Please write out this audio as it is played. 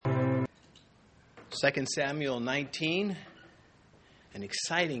2 Samuel 19, an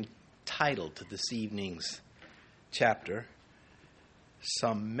exciting title to this evening's chapter,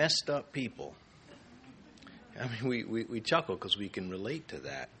 Some Messed Up People. I mean, we chuckle because we can relate to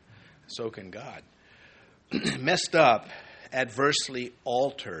that. So can God. Messed up, adversely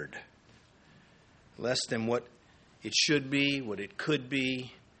altered, less than what it should be, what it could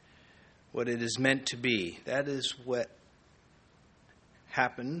be, what it is meant to be. That is what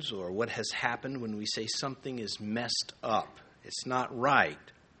happens, or what has happened when we say something is messed up. It's not right.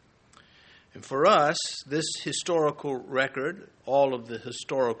 And for us, this historical record, all of the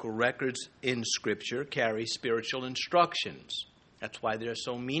historical records in Scripture carry spiritual instructions. That's why they're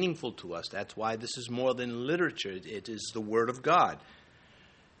so meaningful to us. That's why this is more than literature. It is the Word of God.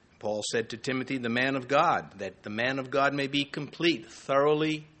 Paul said to Timothy, the man of God, that the man of God may be complete,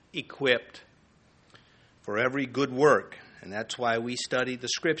 thoroughly equipped for every good work. And that's why we study the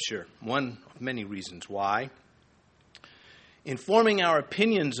Scripture. One of many reasons why. In forming our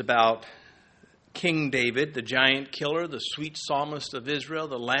opinions about King David, the giant killer, the sweet psalmist of Israel,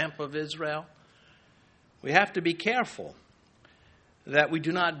 the lamp of Israel, we have to be careful that we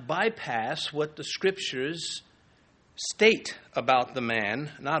do not bypass what the Scriptures state about the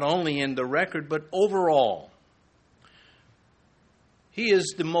man, not only in the record, but overall. He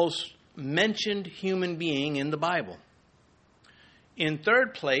is the most mentioned human being in the Bible. In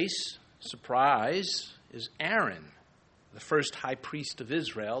third place, surprise, is Aaron, the first high priest of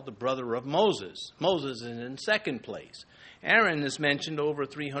Israel, the brother of Moses. Moses is in second place. Aaron is mentioned over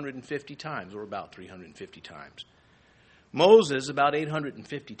 350 times, or about 350 times. Moses about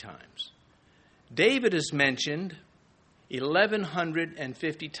 850 times. David is mentioned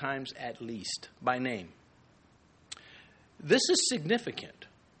 1,150 times at least by name. This is significant.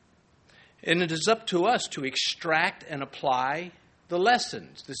 And it is up to us to extract and apply the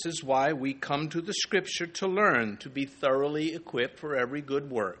lessons. This is why we come to the Scripture to learn, to be thoroughly equipped for every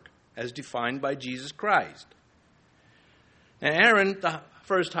good work, as defined by Jesus Christ. Now, Aaron, the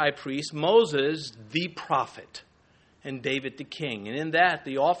first high priest, Moses, the prophet, and David, the king. And in that,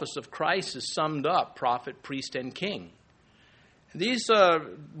 the office of Christ is summed up, prophet, priest, and king. These are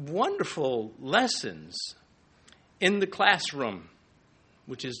wonderful lessons in the classroom,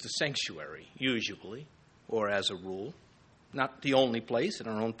 which is the sanctuary, usually, or as a rule. Not the only place, in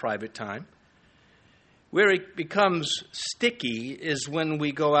our own private time. Where it becomes sticky is when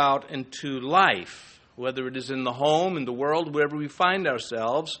we go out into life, whether it is in the home, in the world, wherever we find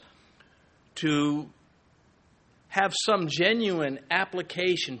ourselves, to have some genuine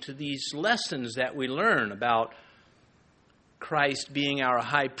application to these lessons that we learn about Christ being our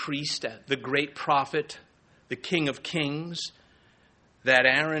high priest, the great prophet, the King of Kings, that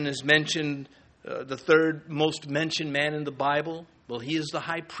Aaron is mentioned the third most mentioned man in the Bible. Well, he is the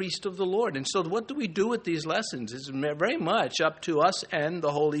high priest of the Lord. And so what do we do with these lessons? It's very much up to us and the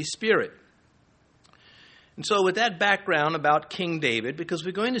Holy Spirit. And so with that background about King David, because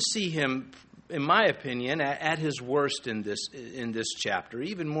we're going to see him, in my opinion, at his worst in this chapter,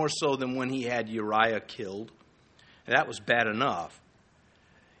 even more so than when he had Uriah killed. And that was bad enough.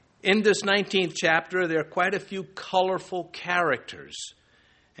 In this 19th chapter, there are quite a few colorful characters.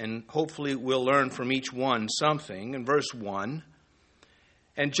 And hopefully we'll learn from each one something. In verse 1,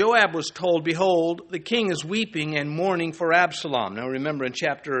 and Joab was told, behold, the king is weeping and mourning for Absalom. Now remember, in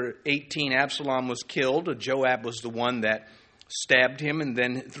chapter 18, Absalom was killed. Joab was the one that stabbed him and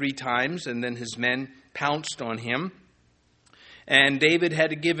then 3 times, and then his men pounced on him. And David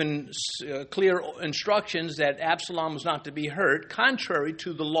had given clear instructions that Absalom was not to be hurt, contrary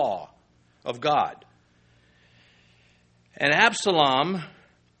to the law of God. And Absalom,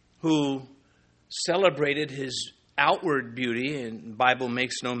 who celebrated his outward beauty, and the Bible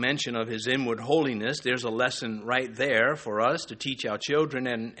makes no mention of his inward holiness. There's a lesson right there for us to teach our children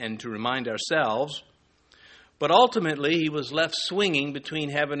and to remind ourselves. But ultimately, he was left swinging between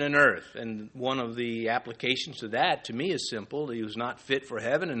heaven and earth. And one of the applications to that, to me, is simple. He was not fit for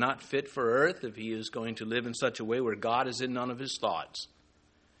heaven and not fit for earth if he is going to live in such a way where God is in none of his thoughts.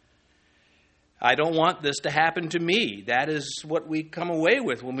 I don't want this to happen to me. That is what we come away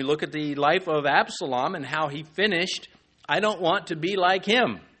with when we look at the life of Absalom and how he finished. I don't want to be like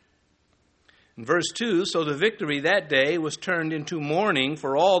him. In verse 2, so the victory that day was turned into mourning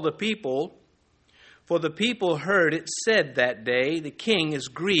for all the people. For the people heard it said that day, the king is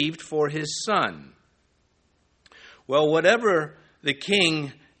grieved for his son. Well, whatever the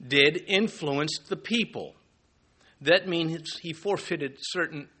king did influenced the people. That means he forfeited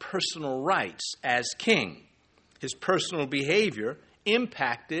certain personal rights as king. His personal behavior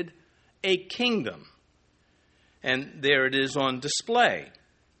impacted a kingdom. And there it is on display.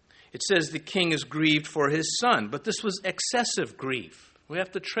 It says the king is grieved for his son, but this was excessive grief. We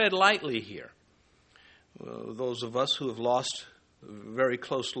have to tread lightly here. Those of us who have lost very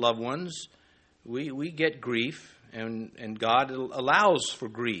close loved ones, we get grief, and God allows for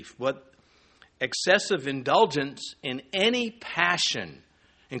grief. But excessive indulgence in any passion,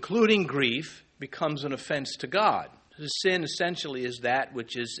 including grief, becomes an offense to God. The sin essentially is that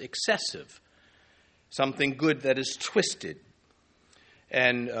which is excessive, something good that is twisted.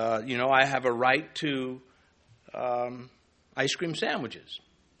 And, I have a right to ice cream sandwiches.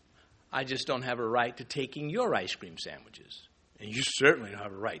 I just don't have a right to taking your ice cream sandwiches. And you certainly don't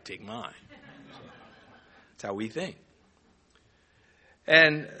have a right to take mine. So, that's how we think.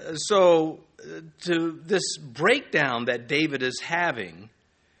 And so to this breakdown that David is having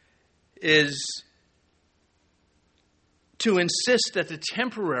is to insist that the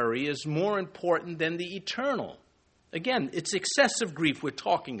temporary is more important than the eternal. Again, it's excessive grief we're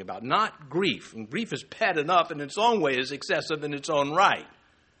talking about, not grief. And grief is bad enough in its own way, is excessive in its own right.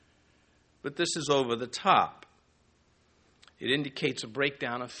 But this is over the top. It indicates a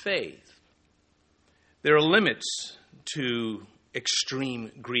breakdown of faith. There are limits to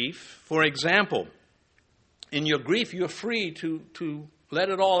extreme grief. For example, in your grief, you're free to let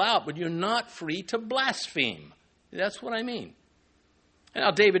it all out, but you're not free to blaspheme. That's what I mean.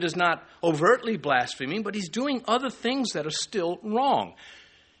 Now, David is not overtly blaspheming, but he's doing other things that are still wrong.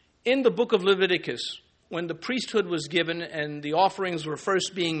 In the book of Leviticus, when the priesthood was given and the offerings were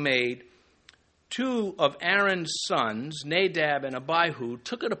first being made, two of Aaron's sons, Nadab and Abihu,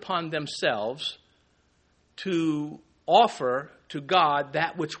 took it upon themselves to offer to God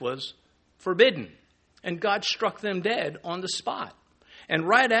that which was forbidden. And God struck them dead on the spot. And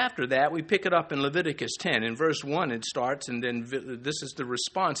right after that, we pick it up in Leviticus 10. In verse 1 it starts, and then this is the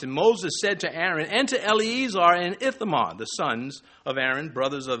response. And Moses said to Aaron and to Eleazar and Ithamar, the sons of Aaron,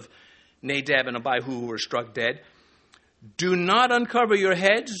 brothers of Nadab and Abihu, who were struck dead, do not uncover your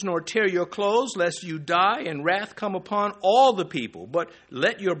heads, nor tear your clothes, lest you die, and wrath come upon all the people. But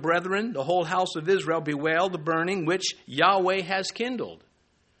let your brethren, the whole house of Israel, bewail the burning which Yahweh has kindled.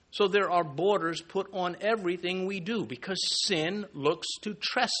 So there are borders put on everything we do, because sin looks to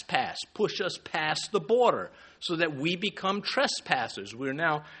trespass, push us past the border, so that we become trespassers. We're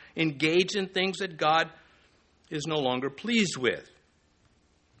now engaged in things that God is no longer pleased with.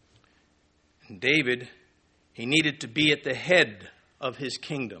 And David, he needed to be at the head of his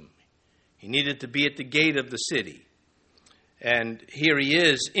kingdom. He needed to be at the gate of the city. And here he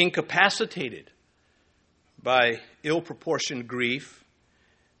is, incapacitated by ill-proportioned grief,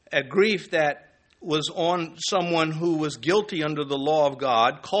 a grief that was on someone who was guilty under the law of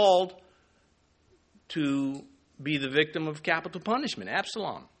God, called to be the victim of capital punishment,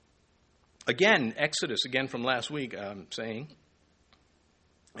 Absalom. Again, Exodus, again from last week, I'm saying.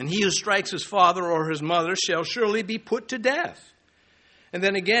 And he who strikes his father or his mother shall surely be put to death. And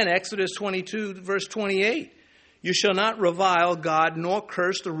then again, Exodus 22, verse 28. You shall not revile God nor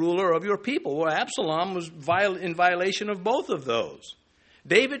curse the ruler of your people. Well, Absalom was in violation of both of those.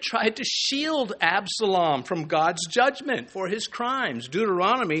 David tried to shield Absalom from God's judgment for his crimes.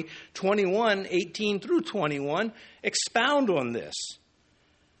 Deuteronomy 21, 18 through 21 expound on this.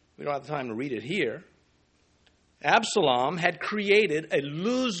 We don't have time to read it here. Absalom had created a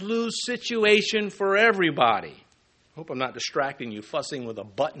lose-lose situation for everybody. I hope I'm not distracting you, fussing with a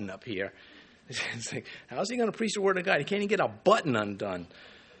button up here. It's like, how's he going to preach the word of God? He can't even get a button undone.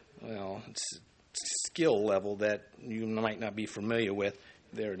 Well, it's a skill level that you might not be familiar with.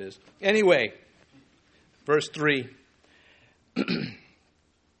 There it is. Anyway, verse 3.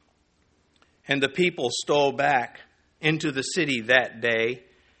 And the people stole back into the city that day,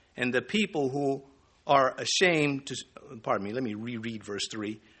 and the people who are ashamed to... Pardon me, let me reread verse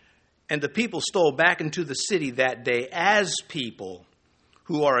 3. And the people stole back into the city that day as people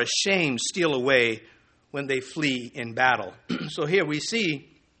who are ashamed steal away when they flee in battle. So here we see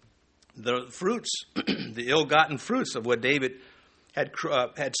the fruits, the ill-gotten fruits of what David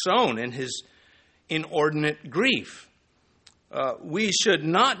had sown in his inordinate grief. We should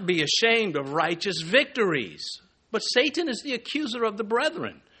not be ashamed of righteous victories. But Satan is the accuser of the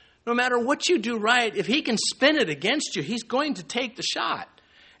brethren. No matter what you do right, if he can spin it against you, he's going to take the shot.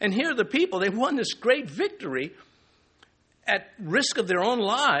 And here are the people, they've won this great victory at risk of their own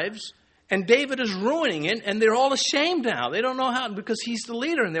lives, and David is ruining it, and they're all ashamed now. They don't know how, because he's the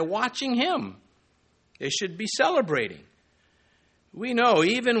leader, and they're watching him. They should be celebrating. We know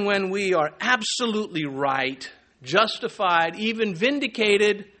even when we are absolutely right, justified, even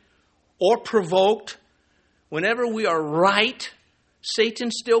vindicated or provoked, whenever we are right, Satan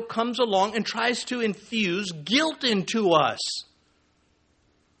still comes along and tries to infuse guilt into us.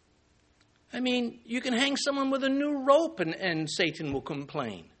 I mean, you can hang someone with a new rope and Satan will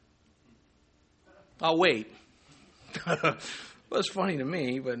complain. I'll wait. Well, it's funny to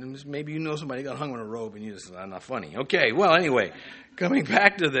me, but maybe you know somebody got hung with a rope and you just, not funny. Okay, well, anyway, coming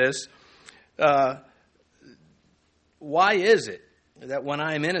back to this, why is it that when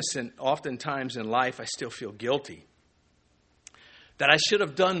I'm innocent, oftentimes in life I still feel guilty? That I should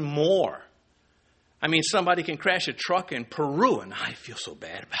have done more. I mean, somebody can crash a truck in Peru, and I feel so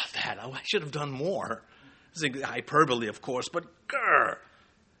bad about that. I should have done more. This is hyperbole, of course, but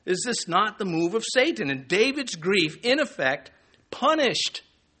is this not the move of Satan? And David's grief, in effect, punished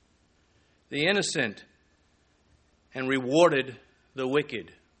the innocent and rewarded the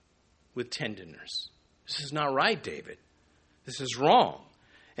wicked with tenderness. This is not right, David. This is wrong.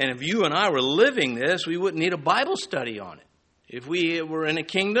 And if you and I were living this, we wouldn't need a Bible study on it. If we were in a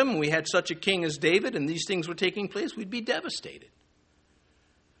kingdom, we had such a king as David, and these things were taking place, we'd be devastated.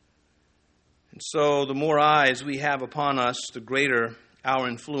 And so the more eyes we have upon us, the greater our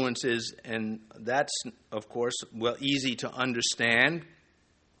influence is, and that's, of course, well, easy to understand.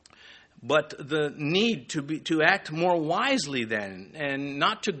 But the need to act more wisely then, and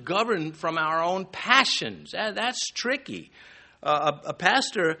not to govern from our own passions, that's tricky. A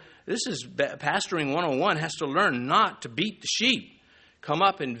pastor, this is pastoring 101, has to learn not to beat the sheep, come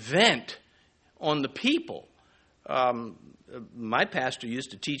up and vent on the people. My pastor used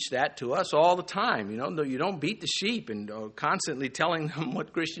to teach that to us all the time. You don't beat the sheep and constantly telling them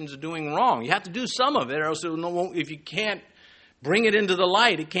what Christians are doing wrong. You have to do some of it, or else if you can't bring it into the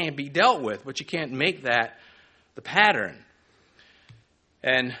light, it can't be dealt with. But you can't make that the pattern.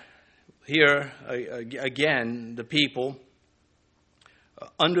 And here, again, the people,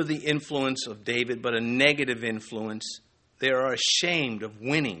 under the influence of David, but a negative influence, they are ashamed of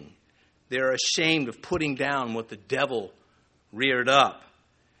winning. They are ashamed of putting down what the devil reared up.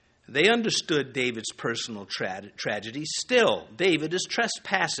 They understood David's personal tragedy. Still, David is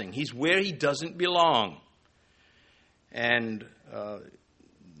trespassing. He's where he doesn't belong. And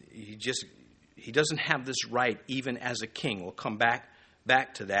he doesn't have this right even as a king. We'll come back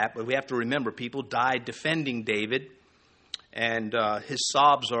to that. But we have to remember people died defending David. And his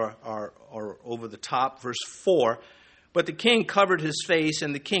sobs are over the top. Verse 4, but the king covered his face,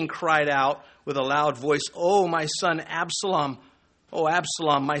 and the king cried out with a loud voice, "Oh, my son Absalom! Oh,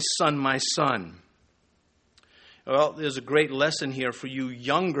 Absalom, my son, my son!" Well, there's a great lesson here for you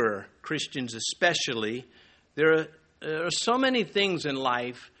younger Christians especially. There are so many things in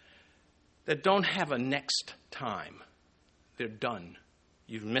life that don't have a next time. They're done.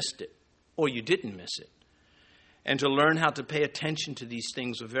 You've missed it, or you didn't miss it. And to learn how to pay attention to these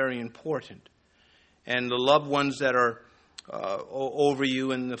things are very important. And the loved ones that are over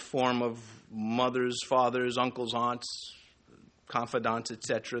you in the form of mothers, fathers, uncles, aunts, confidants,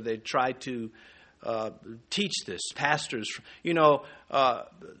 etc., they try to teach this. Pastors,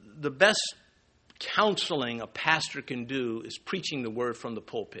 the best counseling a pastor can do is preaching the word from the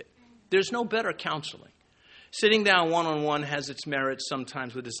pulpit. There's no better counseling. Sitting down one-on-one has its merits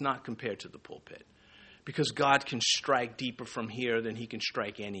sometimes, but it's not compared to the pulpit. Because God can strike deeper from here than he can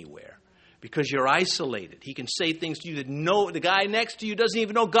strike anywhere. Because you're isolated. He can say things to you that the guy next to you doesn't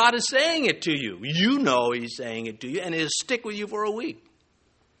even know God is saying it to you. You know he's saying it to you, and it'll stick with you for a week.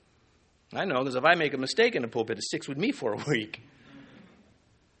 I know, because if I make a mistake in the pulpit, it sticks with me for a week.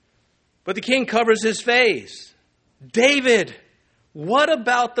 But the king covers his face. David, what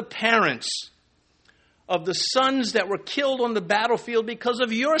about the parents of the sons that were killed on the battlefield because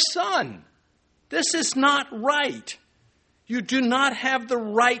of your son? This is not right. You do not have the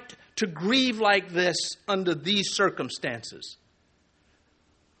right to grieve like this under these circumstances.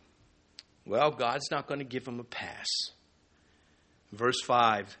 Well, God's not going to give him a pass. Verse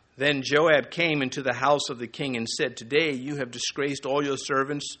 5, then Joab came into the house of the king and said, today you have disgraced all your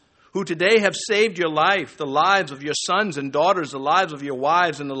servants who today have saved your life, the lives of your sons and daughters, the lives of your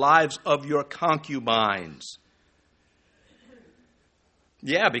wives, and the lives of your concubines.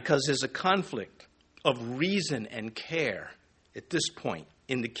 Yeah, because there's a conflict of reason and care at this point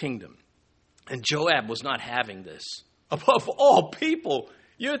in the kingdom. And Joab was not having this. Above all people,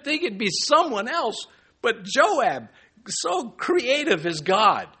 you'd think it'd be someone else, but Joab, so creative is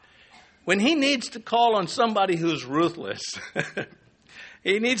God. When he needs to call on somebody who's ruthless,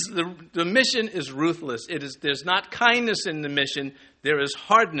 the mission is ruthless. There's not kindness in the mission. There is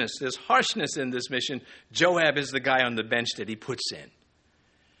hardness. There's harshness in this mission. Joab is the guy on the bench that he puts in.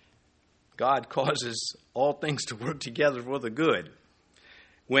 God causes all things to work together for the good.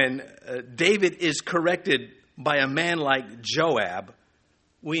 When David is corrected by a man like Joab,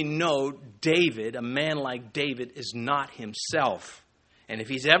 we know David, a man like David, is not himself. And if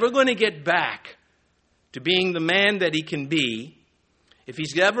he's ever going to get back to being the man that he can be, if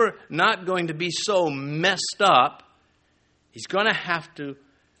he's ever not going to be so messed up, he's going to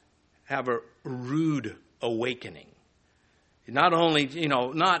have a rude awakening. Not only,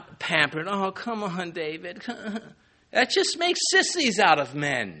 not pampered. Oh, come on, David. That just makes sissies out of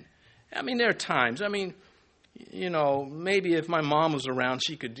men. I mean, there are times. I mean, maybe if my mom was around,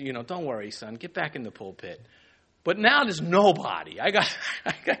 she could, don't worry, son, get back in the pulpit. But now there's nobody. I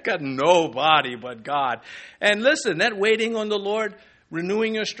got nobody but God. And listen, that waiting on the Lord,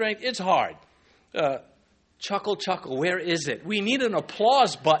 renewing your strength, it's hard. Chuckle, where is it? We need an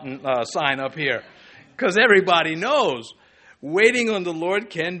applause button sign up here, because everybody knows waiting on the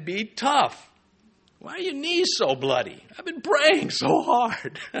Lord can be tough. Why are your knees so bloody? I've been praying so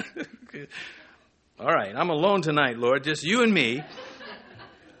hard. All right, I'm alone tonight, Lord, just you and me.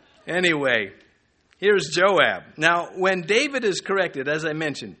 Anyway, here's Joab. Now, when David is corrected, as I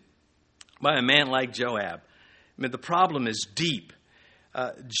mentioned, by a man like Joab, the problem is deep.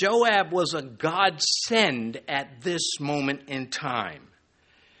 Joab was a godsend at this moment in time.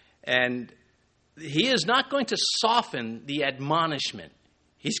 And he is not going to soften the admonishment.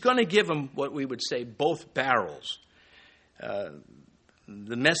 He's going to give him what we would say both barrels.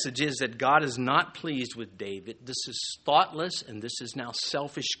 The message is that God is not pleased with David. This is thoughtless, and this is now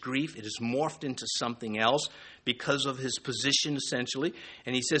selfish grief. It is morphed into something else because of his position, essentially.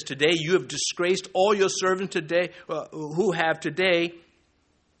 And he says, today you have disgraced all your servants today who have today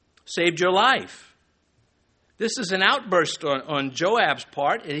saved your life. This is an outburst on Joab's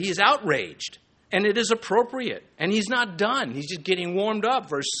part, and he's outraged. And it is appropriate. And he's not done. He's just getting warmed up.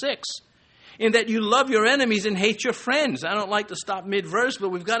 Verse 6. In that you love your enemies and hate your friends. I don't like to stop mid-verse, but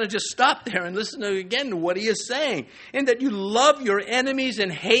we've got to just stop there and listen again to what he is saying. In that you love your enemies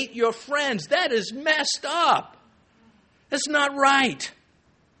and hate your friends. That is messed up. That's not right.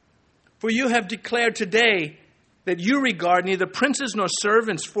 For you have declared today that you regard neither princes nor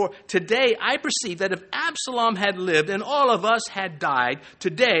servants. For today I perceive that if Absalom had lived and all of us had died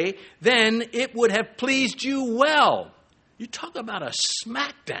today, then it would have pleased you well. You talk about a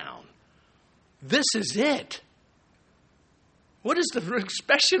smackdown. This is it. What is the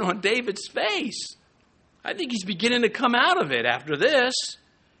expression on David's face? I think he's beginning to come out of it after this.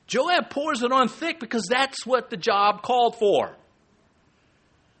 Joab pours it on thick because that's what the job called for.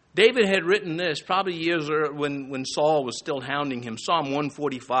 David had written this probably years when Saul was still hounding him. Psalm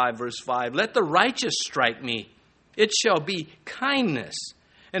 145, verse 5. Let the righteous strike me. It shall be kindness.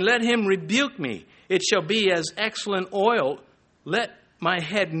 And let him rebuke me. It shall be as excellent oil. Let my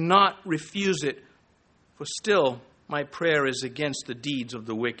head not refuse it. For still my prayer is against the deeds of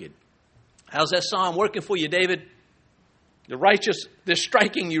the wicked. How's that psalm working for you, David? The righteous, they're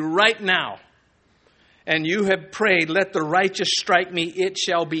striking you right now. And you have prayed, let the righteous strike me, it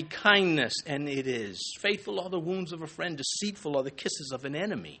shall be kindness. And it is. Faithful are the wounds of a friend, deceitful are the kisses of an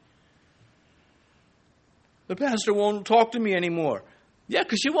enemy. The pastor won't talk to me anymore. Yeah,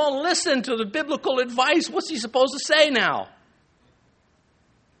 because you won't listen to the biblical advice. What's he supposed to say now?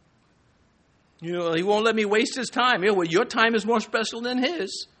 He won't let me waste his time. Yeah, well, your time is more special than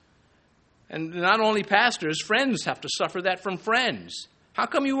his. And not only pastors, friends have to suffer that from friends. How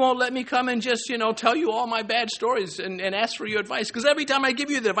come you won't let me come and just, tell you all my bad stories and ask for your advice? Because every time I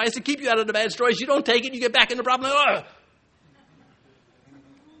give you the advice to keep you out of the bad stories, you don't take it, you get back in the problem. Ugh!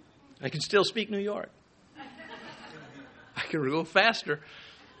 I can still speak New York. I can go faster.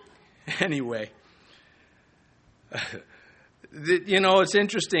 Anyway. It's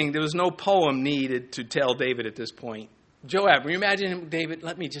interesting. There was no poem needed to tell David at this point. Joab, can you imagine him, David,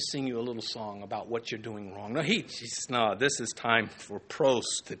 let me just sing you a little song about what you're doing wrong. No, this is time for prose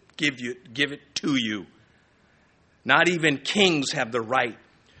to give it to you. Not even kings have the right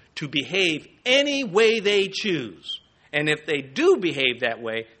to behave any way they choose. And if they do behave that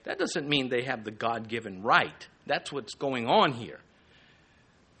way, that doesn't mean they have the God-given right. That's what's going on here.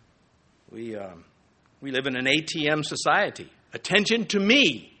 We live in an ATM society. Attention to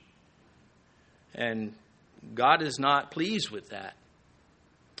me. And God is not pleased with that.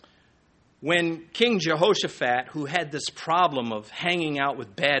 When King Jehoshaphat, who had this problem of hanging out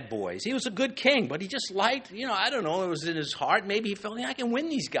with bad boys, he was a good king, but he just liked, I don't know, it was in his heart. Maybe he felt, I can win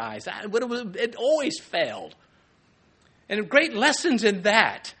these guys. It always failed. And great lessons in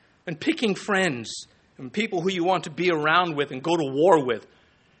that, and picking friends and people who you want to be around with and go to war with.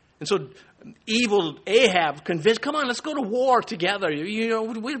 And so evil Ahab convinced, come on, let's go to war together.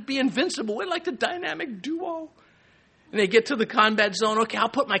 We'd be invincible. We're like the dynamic duo. And they get to the combat zone. Okay, I'll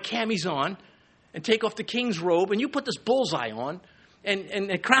put my camis on and take off the king's robe. And you put this bullseye on and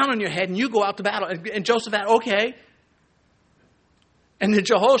a crown on your head. And you go out to battle. And Josephat, okay. And then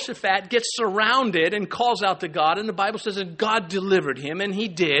Jehoshaphat gets surrounded and calls out to God. And the Bible says that God delivered him. And he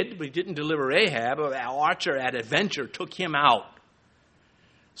did. But he didn't deliver Ahab. Our archer at adventure took him out.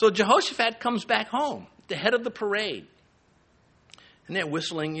 So Jehoshaphat comes back home, the head of the parade. And they're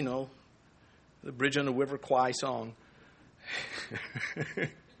whistling, the Bridge on the River Kwai song.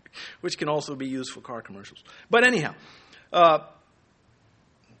 Which can also be used for car commercials. But anyhow, 2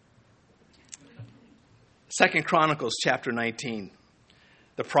 Chronicles chapter 19.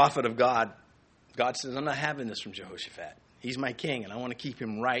 The prophet of God says, I'm not having this from Jehoshaphat. He's my king, and I want to keep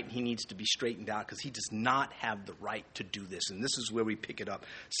him right. He needs to be straightened out because he does not have the right to do this. And this is where we pick it up.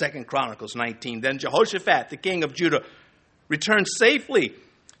 2 Chronicles 19. Then Jehoshaphat, the king of Judah, returned safely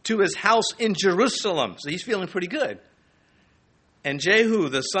to his house in Jerusalem. So he's feeling pretty good. And Jehu,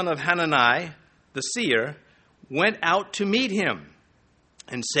 the son of Hanani, the seer, went out to meet him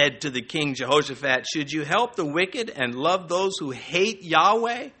and said to the king Jehoshaphat, should you help the wicked and love those who hate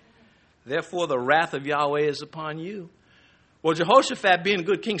Yahweh? Therefore the wrath of Yahweh is upon you. Well, Jehoshaphat, being a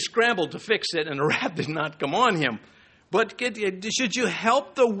good king, scrambled to fix it, and the wrath did not come on him. But should you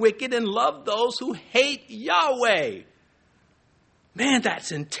help the wicked and love those who hate Yahweh? Man,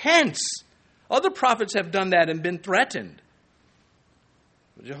 that's intense. Other prophets have done that and been threatened.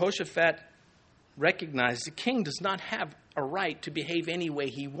 But Jehoshaphat recognized the king does not have a right to behave any way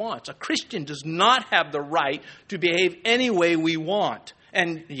he wants. A Christian does not have the right to behave any way we want.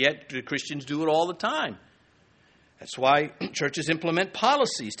 And yet the Christians do it all the time. That's why churches implement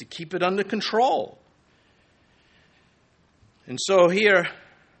policies to keep it under control. And so here,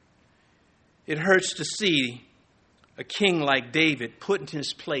 it hurts to see a king like David put in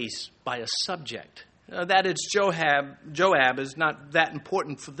his place by a subject. That is Joab is not that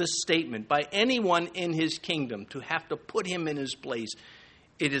important for this statement. By anyone in his kingdom, to have to put him in his place,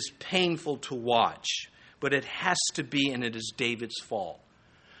 it is painful to watch. But it has to be, and it is David's fault.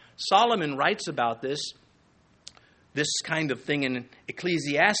 Solomon writes about this kind of thing in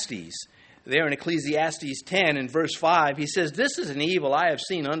Ecclesiastes. There in Ecclesiastes 10 in verse 5, he says, this is an evil I have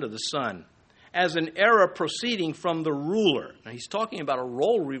seen under the sun, as an error proceeding from the ruler. Now he's talking about a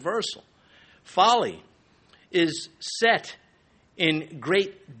role reversal. Folly is set in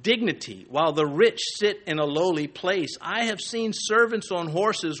great dignity, while the rich sit in a lowly place. I have seen servants on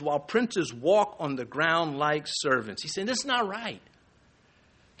horses, while princes walk on the ground like servants. He's saying this is not right.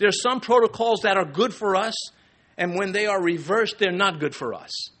 There are some protocols that are good for us, and when they are reversed, they're not good for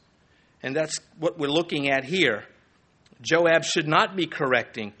us. And that's what we're looking at here. Joab should not be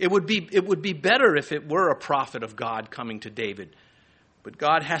correcting. It would be better if it were a prophet of God coming to David. But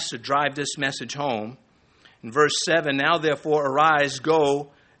God has to drive this message home. In verse 7, now therefore arise, go,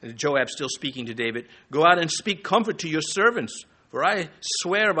 Joab still speaking to David, go out and speak comfort to your servants. For I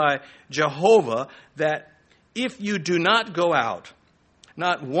swear by Jehovah that if you do not go out,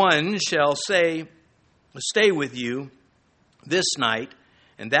 not one shall stay with you this night,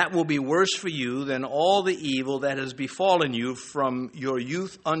 and that will be worse for you than all the evil that has befallen you from your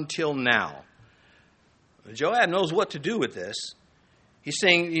youth until now. Joab knows what to do with this. He's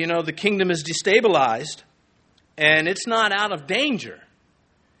saying, the kingdom is destabilized, and it's not out of danger.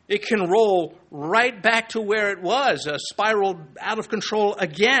 It can roll right back to where it was, spiraled out of control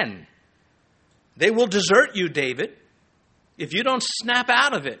again. They will desert you, David, if you don't snap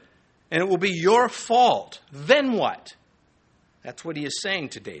out of it, and it will be your fault. Then what? That's what he is saying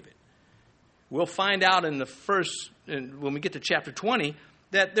to David. We'll find out when we get to chapter 20,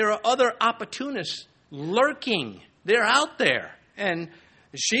 that there are other opportunists lurking. They're out there. And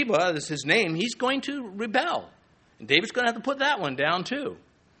Sheba is his name. He's going to rebel. And David's going to have to put that one down too.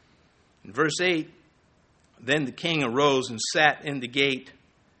 In verse 8, then the king arose and sat in the gate.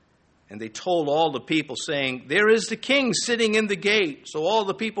 And they told all the people, saying, there is the king sitting in the gate. So all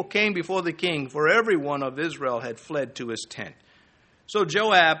the people came before the king, for every one of Israel had fled to his tent. So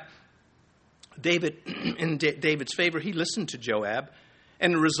Joab, in David's favor, he listened to Joab.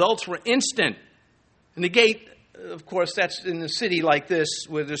 And the results were instant. In the gate, of course, that's in a city like this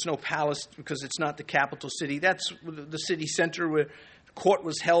where there's no palace because it's not the capital city. That's the city center where the court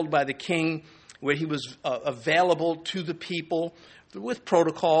was held by the king, where he was available to the people with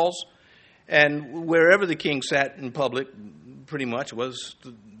protocols. And wherever the king sat in public, pretty much was,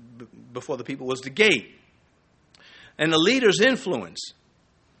 before the people, was the gate. And the leader's influence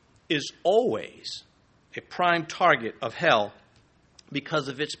is always a prime target of hell because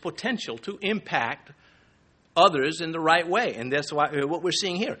of its potential to impact others in the right way. And that's what we're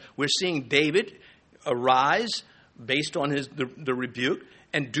seeing here. We're seeing David arise based on the rebuke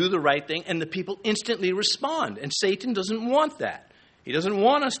and do the right thing, and the people instantly respond. And Satan doesn't want that. He doesn't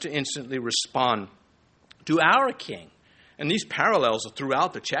want us to instantly respond to our king. And these parallels are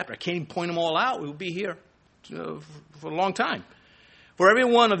throughout the chapter. I can't even point them all out. We'll be here for a long time. For every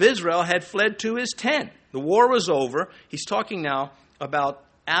one of Israel had fled to his tent. The war was over. He's talking now about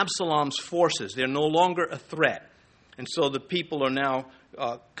Absalom's forces. They're no longer a threat. And so the people are now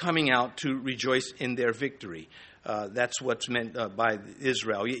coming out to rejoice in their victory. That's what's meant by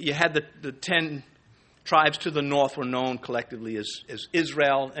Israel. You had the 10 tribes to the north were known collectively as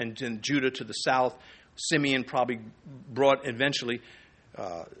Israel, and then Judah to the south. Simeon probably brought eventually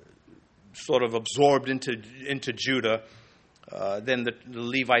sort of absorbed into Judah. Then the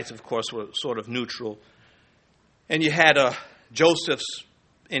Levites, of course, were sort of neutral. And you had Joseph's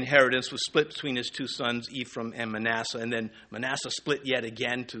inheritance was split between his two sons, Ephraim and Manasseh. And then Manasseh split yet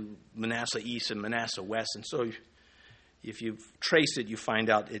again to Manasseh East and Manasseh West. And so if you trace it, you find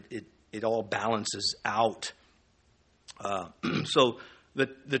out it all balances out. So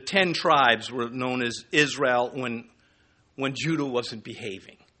the 10 tribes were known as Israel when Judah wasn't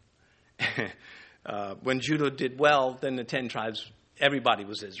behaving. When Judah did well, then the 10 tribes, everybody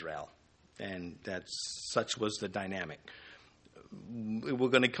was Israel. And such was the dynamic. We're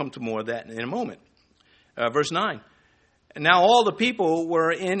going to come to more of that in a moment. Verse 9. And now all the people were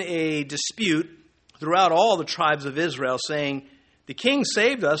in a dispute throughout all the tribes of Israel, saying, the king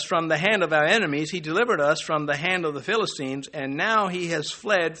saved us from the hand of our enemies. He delivered us from the hand of the Philistines. And now he has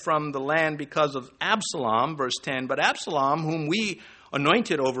fled from the land because of Absalom. Verse 10. But Absalom, whom we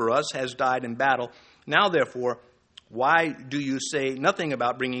anointed over us, has died in battle. Now, therefore, why do you say nothing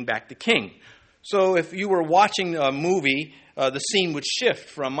about bringing back the king? So if you were watching a movie, the scene would shift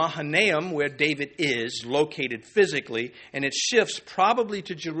from Mahanaim, where David is located physically, and it shifts probably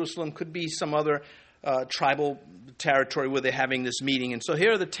to Jerusalem, could be some other tribal territory where they're having this meeting. And so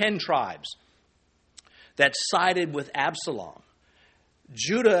here are the 10 tribes that sided with Absalom.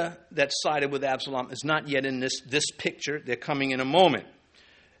 Judah that sided with Absalom is not yet in this picture. They're coming in a moment.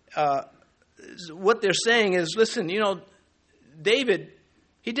 What they're saying is, listen, David,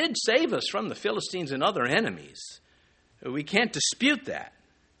 he did save us from the Philistines and other enemies. We can't dispute that.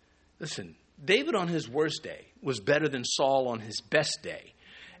 Listen, David on his worst day was better than Saul on his best day.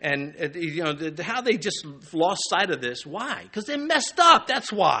 And, how they just lost sight of this. Why? Because they're messed up.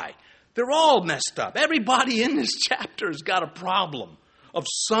 That's why. They're all messed up. Everybody in this chapter has got a problem of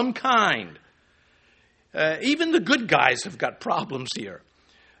some kind. Even the good guys have got problems here.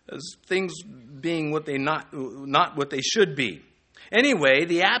 As things being what they not what they should be. Anyway,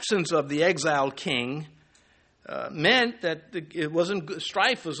 the absence of the exiled king meant that it wasn't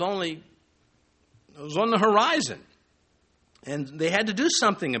strife was on the horizon, and they had to do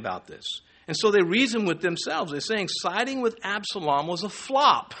something about this. And so they reasoned with themselves. They're saying siding with Absalom was a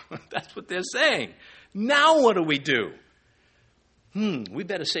flop. That's what they're saying. Now what do we do? We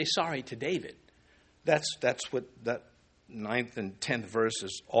better say sorry to David. That's what that 9th and 10th verse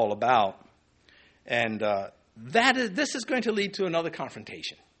is all about. And this is going to lead to another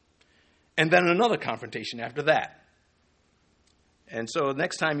confrontation. And then another confrontation after that. And so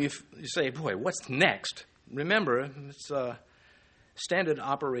next time you say, boy, what's next? Remember, it's a standard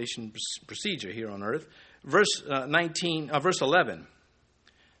operation procedure here on earth. Verse 11.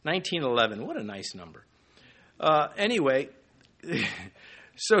 1911. What a nice number. Anyway,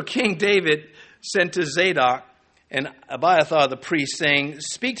 so King David sent to Zadok and Abiathar the priest, saying,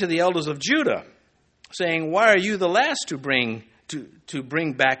 speak to the elders of Judah, saying, why are you the last to bring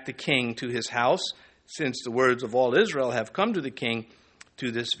back the king to his house, since the words of all Israel have come to the king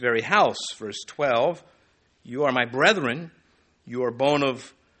to this very house? Verse 12, you are my brethren, you are bone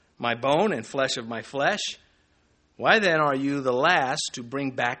of my bone and flesh of my flesh. Why then are you the last to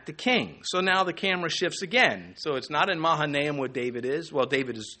bring back the king? So now the camera shifts again. So it's not in Mahanaim where David is. Well,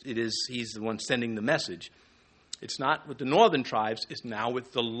 he's the one sending the message. It's not with the northern tribes. It's now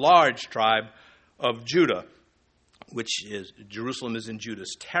with the large tribe of Judah, which is Jerusalem is in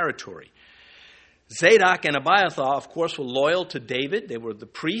Judah's territory. Zadok and Abiathar, of course, were loyal to David. They were the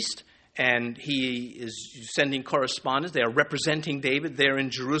priest, and he is sending correspondence. They are representing David there in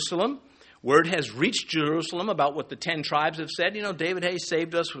Jerusalem. Word has reached Jerusalem about what the 10 tribes have said. David Hayes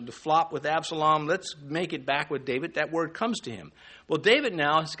saved us from the flop with Absalom. Let's make it back with David. That word comes to him. Well, David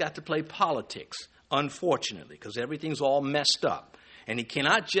now has got to play politics, unfortunately, because everything's all messed up. And he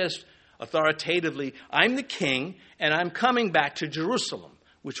cannot just authoritatively, I'm the king, and I'm coming back to Jerusalem,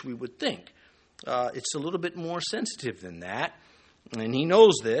 which we would think. It's a little bit more sensitive than that, and he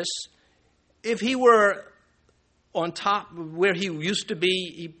knows this. If he were on top where he used to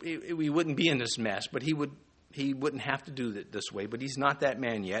be, we wouldn't be in this mess, but he wouldn't have to do it this way. But he's not that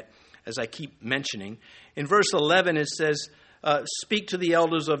man yet, as I keep mentioning. In verse 11, it says, speak to the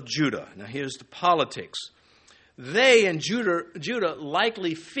elders of Judah. Now here's the politics. They and Judah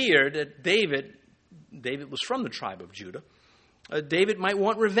likely feared that David was from the tribe of Judah, David might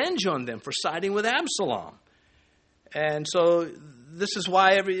want revenge on them for siding with Absalom. And so this is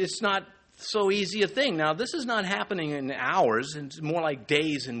why it's not so easy a thing. Now, this is not happening in hours. It's more like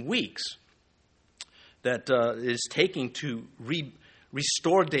days and weeks that is taking to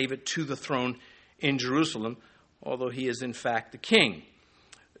restore David to the throne in Jerusalem, although he is in fact the king.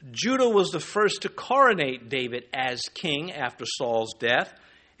 Judah was the first to coronate David as king after Saul's death,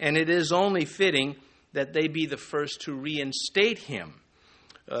 and it is only fitting that they be the first to reinstate him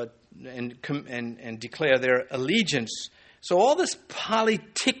and declare their allegiance. So all this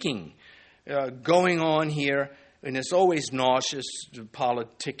politicking going on here, and it's always nauseous,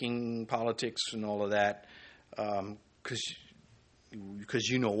 politics and all of that, because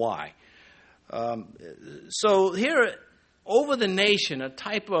you know why. So here, over the nation, a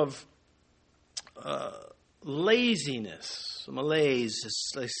type of laziness, malaise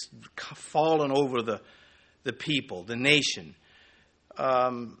has fallen over the people, the nation.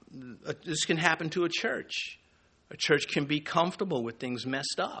 This can happen to a church. A church can be comfortable with things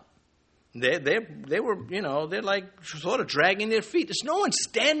messed up. They were, they're like sort of dragging their feet. There's no one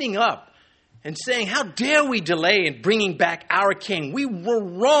standing up and saying, how dare we delay in bringing back our king? We were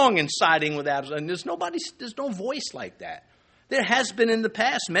wrong in siding with Absalom. There's no voice like that. There has been in the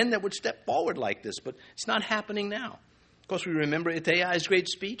past men that would step forward like this, but it's not happening now. Of course, we remember Ittai's great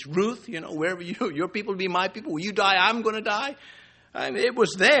speech. Ruth, wherever your people be my people. Will you die? I'm going to die. I mean, it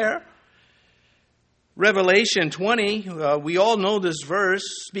was there. Revelation 20, we all know this verse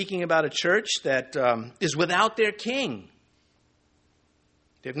speaking about a church that is without their king.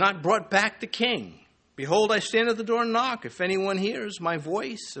 They've not brought back the king. Behold, I stand at the door and knock. If anyone hears my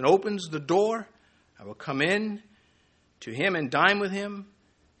voice and opens the door, I will come in to him and dine with him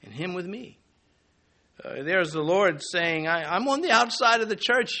and him with me. There's the Lord saying, I'm on the outside of the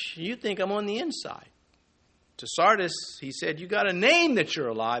church. You think I'm on the inside. To Sardis, he said, you got a name that you're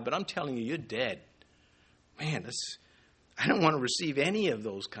alive, but I'm telling you, you're dead. Man, I don't want to receive any of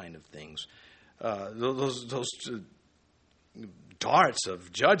those kind of things. Those darts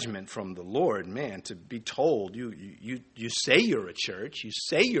of judgment from the Lord, man, to be told, you say you're a church, you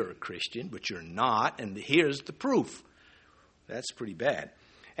say you're a Christian, but you're not, and here's the proof. That's pretty bad.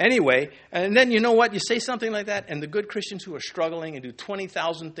 Anyway, and then you know what? You say something like that, and the good Christians who are struggling and do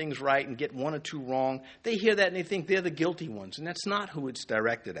 20,000 things right and get one or two wrong, they hear that and they think they're the guilty ones, and that's not who it's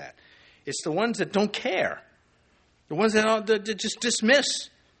directed at. It's the ones that don't care. The ones that just dismiss.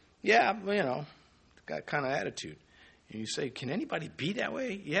 Yeah, that kind of attitude. And you say, can anybody be that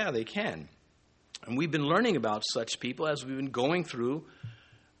way? Yeah, they can. And we've been learning about such people as we've been going through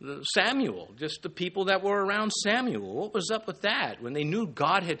Samuel, just the people that were around Samuel. What was up with that? When they knew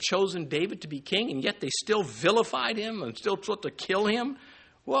God had chosen David to be king, and yet they still vilified him and still tried to kill him?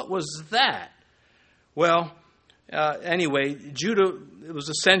 What was that? Well, anyway, Judah, it was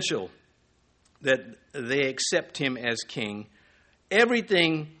essential that they accept him as king.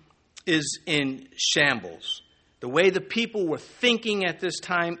 Everything is in shambles. The way the people were thinking at this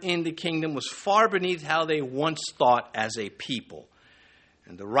time in the kingdom was far beneath how they once thought as a people.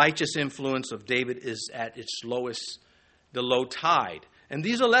 And the righteous influence of David is at its lowest, the low tide. And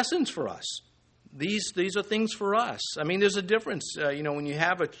these are lessons for us. These are things for us. I mean, there's a difference. When you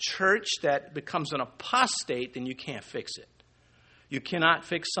have a church that becomes an apostate, then you can't fix it. You cannot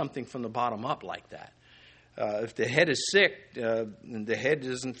fix something from the bottom up like that. If the head is sick, and the head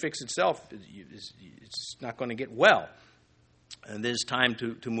doesn't fix itself, it's not going to get well. And there's time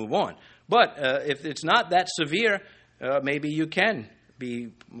to move on. But if it's not that severe, maybe you can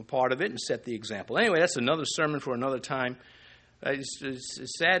be a part of it and set the example. Anyway, that's another sermon for another time.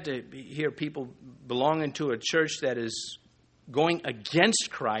 It's sad to hear people belonging to a church that is going against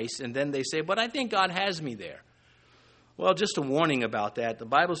Christ, and then they say, but I think God has me there. Well, just a warning about that. The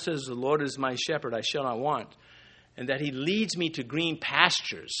Bible says, the Lord is my shepherd, I shall not want, and that he leads me to green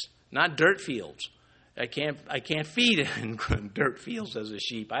pastures, not dirt fields. I can't feed in dirt fields as a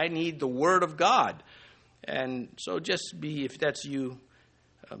sheep. I need the word of God. And so if that's you,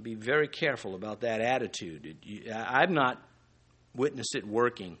 be very careful about that attitude. I've not witnessed it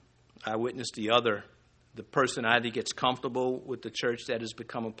working. I witnessed the person either gets comfortable with the church that has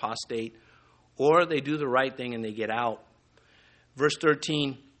become apostate, or they do the right thing and they get out. Verse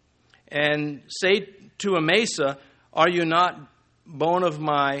 13, and say to Amasa, are you not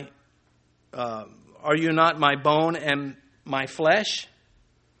my bone and my flesh?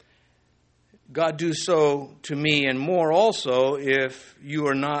 God do so to me and more also, if you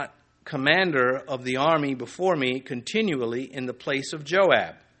are not commander of the army before me continually in the place of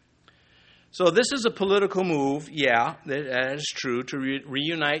Joab. So this is a political move, yeah, that is true, to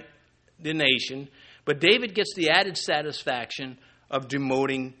reunite the nation. But David gets the added satisfaction of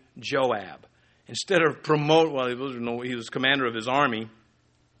demoting Joab. Instead of he was commander of his army.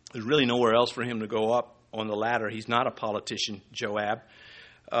 There's really nowhere else for him to go up on the ladder. He's not a politician, Joab.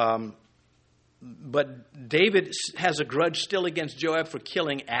 But David has a grudge still against Joab for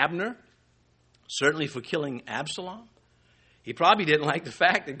killing Abner, certainly for killing Absalom. He probably didn't like the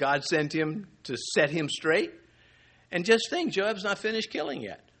fact that God sent him to set him straight. And just think, Joab's not finished killing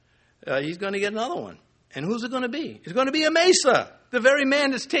yet. He's going to get another one. And who's it going to be? It's going to be Amasa, the very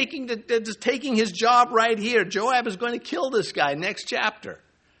man that's taking his job right here. Joab is going to kill this guy next chapter.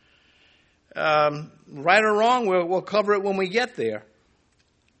 Right or wrong, we'll cover it when we get there.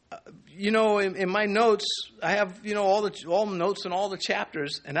 In my notes, I have all the notes in all the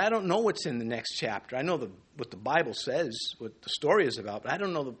chapters, and I don't know what's in the next chapter. I know what the Bible says, what the story is about, but I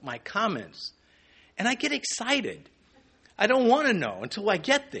don't know my comments. And I get excited. I don't want to know until I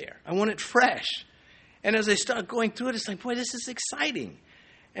get there. I want it fresh. And as I start going through it, it's like, boy, this is exciting.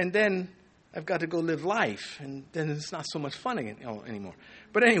 And then I've got to go live life, and then it's not so much fun anymore.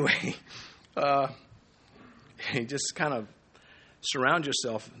 But anyway, you just kind of surround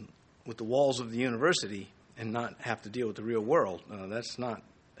yourself with the walls of the university and not have to deal with the real world. That's not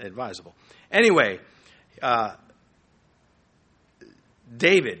advisable. Anyway,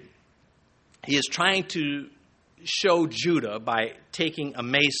 David, he is trying to show Judah by taking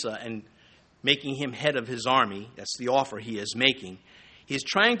Amasa and making him head of his army. That's the offer he is making. He's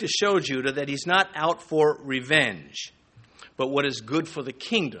trying to show Judah that he's not out for revenge, but what is good for the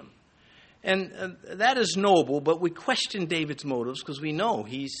kingdom. And that is noble, but we question David's motives because we know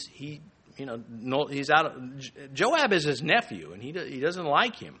he's out. Joab is his nephew, and he doesn't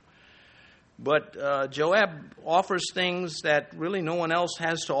like him. But Joab offers things that really no one else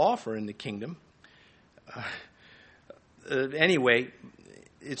has to offer in the kingdom. Anyway,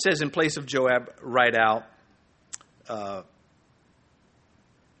 it says in place of Joab, right out,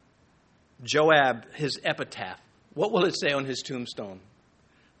 Joab, his epitaph. What will it say on his tombstone?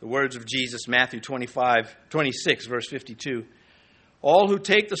 The words of Jesus, Matthew 26, verse 52. All who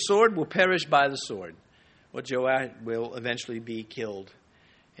take the sword will perish by the sword. Well, Joab will eventually be killed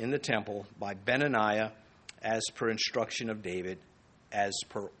in the temple by Benaiah as per instruction of David, as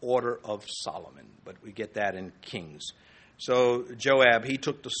per order of Solomon. But we get that in Kings. So Joab, he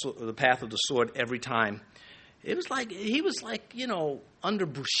took the path of the sword every time. He was like, under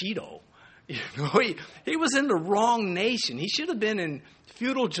Bushido. He was in the wrong nation. He should have been in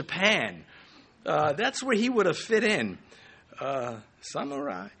feudal Japan. That's where he would have fit in.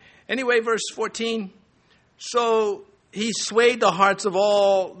 Samurai. Anyway, verse 14. So he swayed the hearts of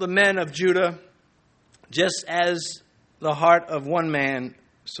all the men of Judah, just as the heart of one man,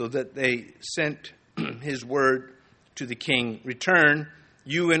 so that they sent his word to the king. Return,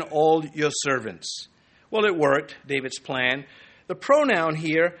 you and all your servants. Well, it worked, David's plan. The pronoun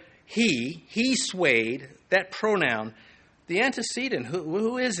here, he swayed, that pronoun. The antecedent,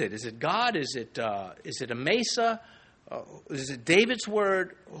 who is it? Is it God? Is it Amasa? Is it David's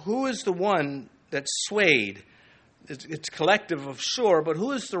word? Who is the one that swayed? It's collective of sure, but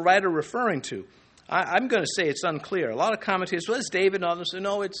who is the writer referring to? I'm going to say it's unclear. A lot of commentators, well, it's David, and others say,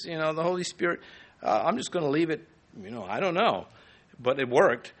 no, it's the Holy Spirit. I'm just going to leave it, I don't know. But it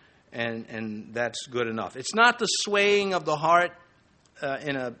worked, and that's good enough. It's not the swaying of the heart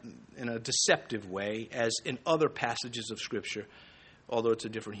in a deceptive way, as in other passages of Scripture, although it's a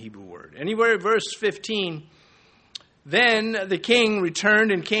different Hebrew word. Anyway, verse 15, then the king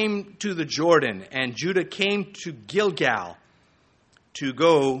returned and came to the Jordan, and Judah came to Gilgal to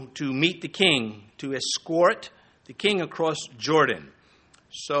go to meet the king, to escort the king across Jordan.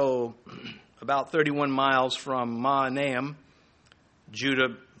 So, about 31 miles from Mahanaim,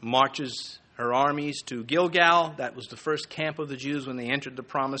 Judah marches her armies to Gilgal. That was the first camp of the Jews when they entered the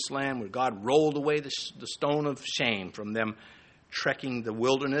Promised Land, where God rolled away the stone of shame from them trekking the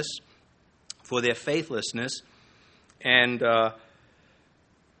wilderness for their faithlessness. And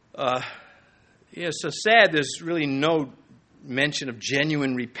it's so sad there's really no mention of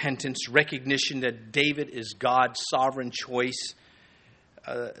genuine repentance, recognition that David is God's sovereign choice.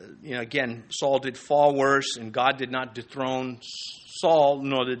 Again, Saul did far worse, and God did not dethrone Saul,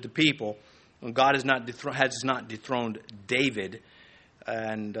 nor did the people. And God has not dethroned David.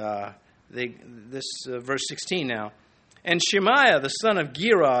 And verse 16 now. And Shemaiah, the son of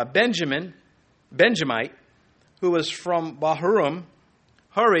Gera, Benjamite, who was from Bahurim,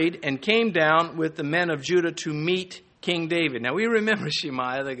 hurried and came down with the men of Judah to meet King David. Now we remember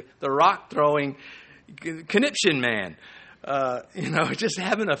Shemaiah, the rock-throwing conniption man. just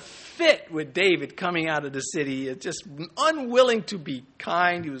having a fit with David coming out of the city, just unwilling to be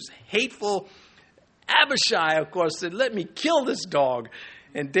kind. He was hateful. Abishai, of course, said, "Let me kill this dog."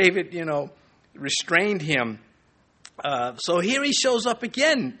 And David, restrained him. So here he shows up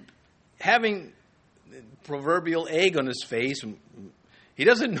again, having proverbial egg on his face. He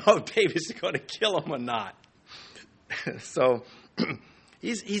doesn't know if David's going to kill him or not. So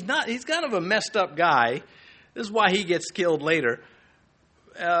he's kind of a messed up guy. This is why he gets killed later.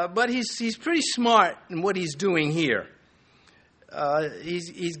 But he's pretty smart in what he's doing here.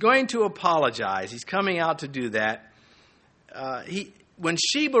 He's going to apologize. He's coming out to do that. When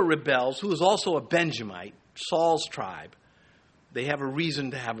Sheba rebels, who is also a Benjamite, Saul's tribe, they have a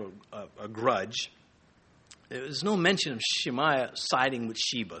reason to have a grudge. There's no mention of Shemaiah siding with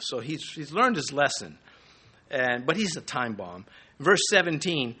Sheba, so he's learned his lesson. But he's a time bomb. Verse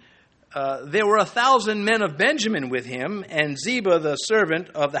 17, there were 1,000 men of Benjamin with him, and Ziba, the servant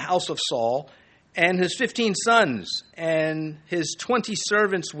of the house of Saul, and his 15 sons, and his 20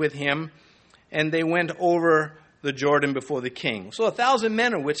 servants with him, and they went over the Jordan before the king. So 1,000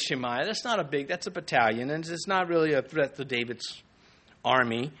 men are with Shemaiah. That's a battalion, and it's not really a threat to David's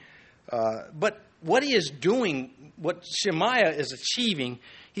army. But what he is doing, what Shemaiah is achieving,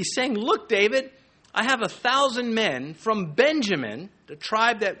 he's saying, "Look, David, I have 1,000 men from Benjamin, the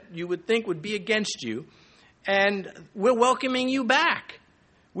tribe that you would think would be against you, and we're welcoming you back.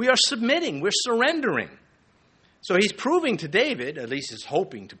 We are submitting. We're surrendering." So he's proving to David, at least he's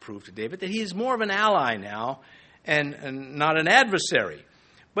hoping to prove to David, that he is more of an ally now and not an adversary.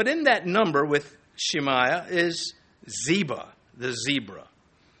 But in that number with Shemaiah is Ziba, the zebra,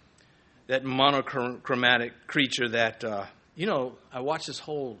 that monochromatic creature that, I watched this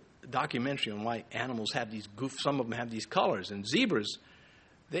whole documentary on why animals have these some of them have these colors. And zebras,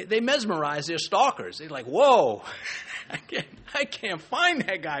 they mesmerize their stalkers. They're like, "Whoa, I can't find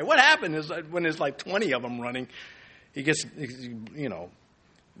that guy. What happened?" Is when there's like 20 of them running, he gets,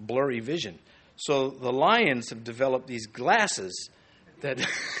 blurry vision. So the lions have developed these glasses that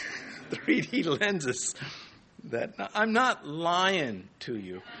 3D lenses that I'm not lying to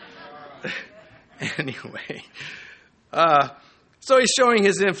you. Anyway, so he's showing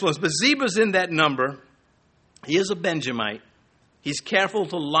his influence. But Ziba's in that number. He is a Benjamite. He's careful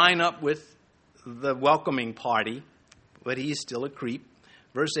to line up with the welcoming party, but he's still a creep.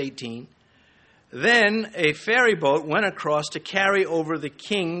 Verse 18. Then a ferry boat went across to carry over the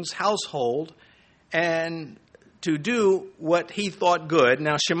king's household and to do what he thought good.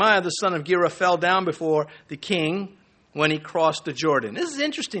 Now Shemaiah the son of Gera fell down before the king when he crossed the Jordan. This is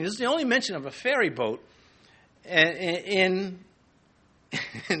interesting. This is the only mention of a ferry boat in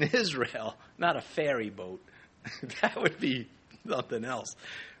Israel, not a ferry boat. That would be something else,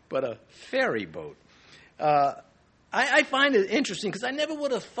 but a ferry boat. I find it interesting because I never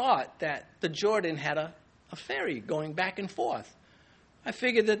would have thought that the Jordan had a ferry going back and forth. I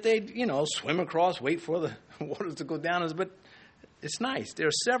figured that they'd, swim across, wait for the waters to go down. But it's nice. There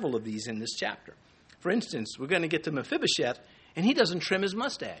are several of these in this chapter. For instance, we're going to get to Mephibosheth, and he doesn't trim his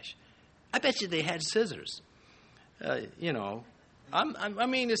mustache. I bet you they had scissors. What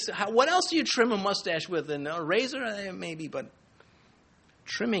else do you trim a mustache with? A razor? Maybe, but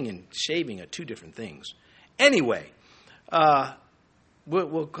trimming and shaving are two different things. Anyway,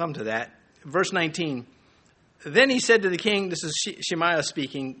 we'll come to that. Verse 19. Then he said to the king, this is Shemaiah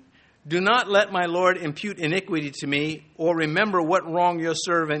speaking, "Do not let my lord impute iniquity to me, or remember what wrong your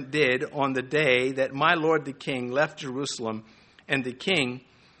servant did on the day that my lord the king left Jerusalem, and the king,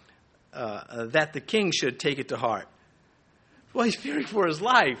 that the king should take it to heart." Well, he's fearing for his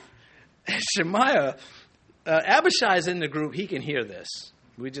life. Shemaiah, Abishai's in the group. He can hear this.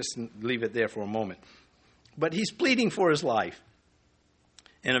 We just leave it there for a moment. But he's pleading for his life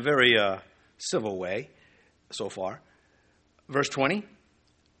in a very civil way so far. Verse 20,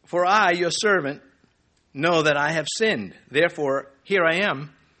 "For I, your servant, know that I have sinned. Therefore, here I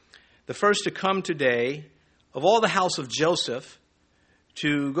am, the first to come today of all the house of Joseph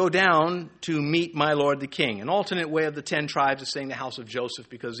to go down to meet my lord the king." An alternate way of the 10 tribes is saying the house of Joseph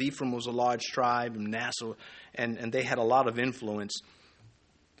because Ephraim was a large tribe and Manasseh, and they had a lot of influence.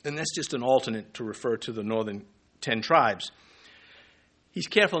 And that's just an alternate to refer to the northern 10 tribes. He's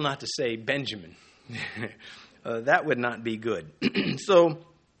careful not to say Benjamin. That would not be good. So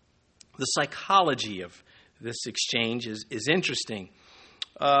the psychology of this exchange is interesting.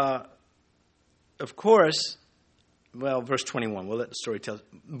 Of course, verse 21, we'll let the story tell.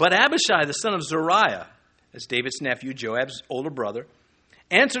 "But Abishai, the son of Zeruiah," that's David's nephew, Joab's older brother,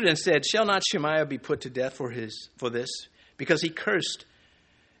 "answered and said, 'Shall not Shemaiah be put to death for this? Because he cursed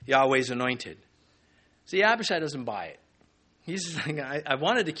Yahweh's anointed.'" See, Abishai doesn't buy it. He's saying, I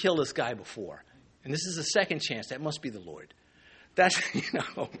wanted to kill this guy before, and this is the second chance. That must be the Lord. That's,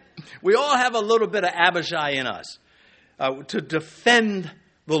 we all have a little bit of Abishai in us to defend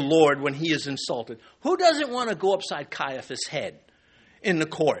the Lord when he is insulted. Who doesn't want to go upside Caiaphas' head in the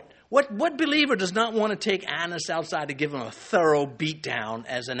court? What believer does not want to take Annas outside to give him a thorough beatdown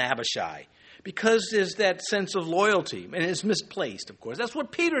as an Abishai? Because there's that sense of loyalty, and it's misplaced, of course. That's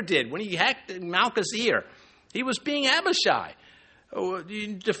what Peter did when he hacked Malchus' ear. He was being Abishai,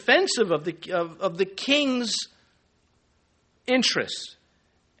 defensive of the king's interests.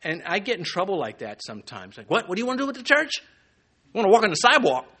 And I get in trouble like that sometimes. Like, what? What do you want to do with the church? You want to walk on the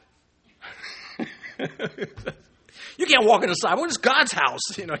sidewalk? You can't walk on the sidewalk. It's God's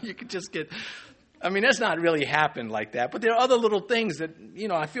house. You could just get... that's not really happened like that. But there are other little things that,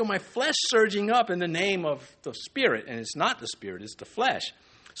 I feel my flesh surging up in the name of the Spirit. And it's not the Spirit, it's the flesh.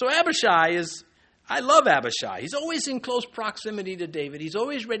 So I love Abishai. He's always in close proximity to David. He's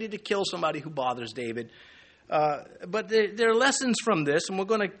always ready to kill somebody who bothers David. But there are lessons from this, and we're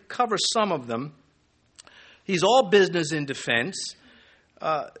going to cover some of them. He's all business in defense.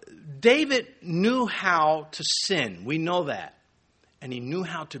 David knew how to sin. We know that. And he knew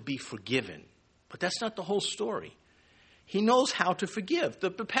how to be forgiven. But that's not the whole story. He knows how to forgive. The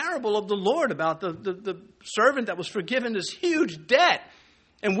parable of the Lord about the servant that was forgiven this huge debt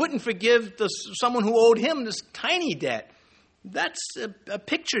and wouldn't forgive someone who owed him this tiny debt. That's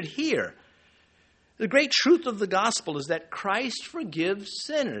pictured here. The great truth of the gospel is that Christ forgives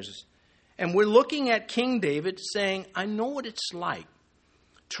sinners. And we're looking at King David saying, I know what it's like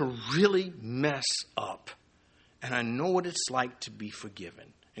to really mess up. And I know what it's like to be forgiven.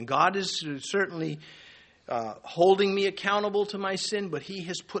 And God is certainly holding me accountable to my sin, but he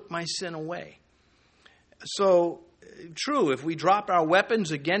has put my sin away. So, true, if we drop our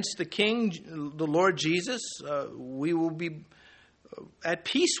weapons against the King, the Lord Jesus, we will be at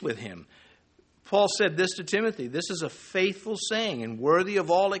peace with him. Paul said this to Timothy, this is a faithful saying and worthy of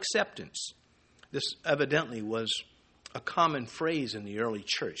all acceptance. This evidently was a common phrase in the early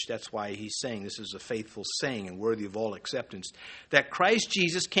church. That's why he's saying this is a faithful saying and worthy of all acceptance. That Christ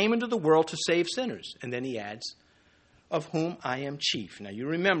Jesus came into the world to save sinners. And then he adds, of whom I am chief. Now you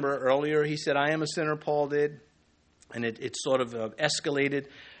remember earlier he said, I am a sinner, Paul did. And it sort of escalated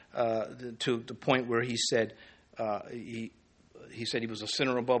to the point where he said, he said he was a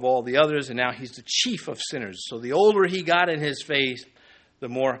sinner above all the others, and now he's the chief of sinners. So the older he got in his faith, the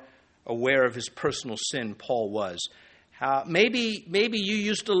more aware of his personal sin Paul was. Maybe you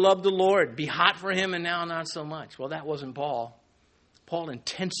used to love the Lord, be hot for him, and now not so much. Well, that wasn't Paul. Paul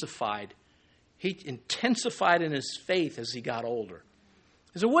intensified. He intensified in his faith as he got older.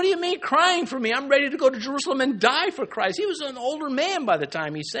 He said, what do you mean crying for me? I'm ready to go to Jerusalem and die for Christ. He was an older man by the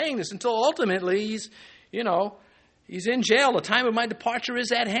time he's saying this, until ultimately he's in jail. The time of my departure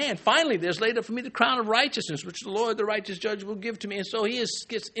is at hand. Finally, there's laid up for me the crown of righteousness, which the Lord, the righteous judge, will give to me. And so he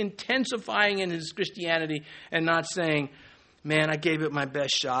gets intensifying in his Christianity and not saying, man, I gave it my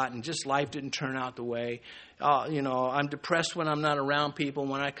best shot and just life didn't turn out the way. I'm depressed when I'm not around people.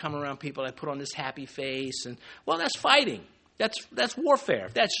 When I come around people, I put on this happy face. And well, that's fighting. That's warfare.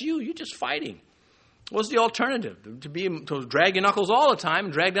 If that's you, you're just fighting. What's the alternative? To drag your knuckles all the time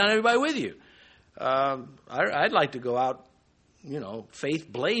and drag down everybody with you. I'd like to go out, faith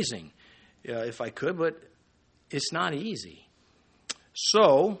blazing, if I could, but it's not easy.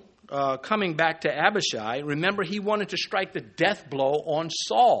 So, coming back to Abishai, remember he wanted to strike the death blow on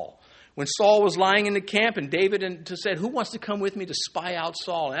Saul. When Saul was lying in the camp and David said, who wants to come with me to spy out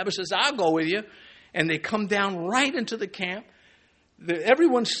Saul? And Abishai says, I'll go with you. And they come down right into the camp.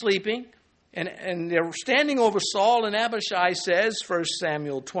 Everyone's sleeping. And they're standing over Saul, and Abishai says, 1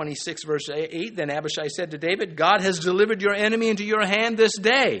 Samuel 26, verse 8, then Abishai said to David, God has delivered your enemy into your hand this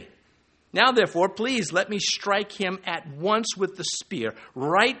day. Now, therefore, please let me strike him at once with the spear,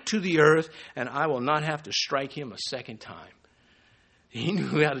 right to the earth, and I will not have to strike him a second time. He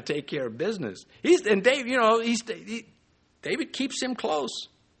knew how to take care of business. David keeps him close.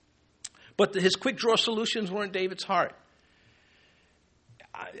 But his quick draw solutions weren't David's heart.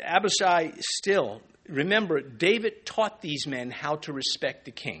 Abishai still, remember, David taught these men how to respect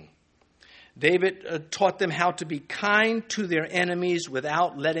the king. David taught them how to be kind to their enemies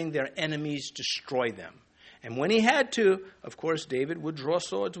without letting their enemies destroy them. And when he had to, of course, David would draw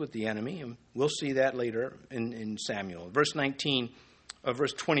swords with the enemy, and we'll see that later in Samuel. Verse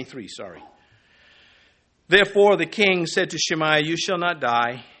 23. Therefore the king said to Shemaiah, you shall not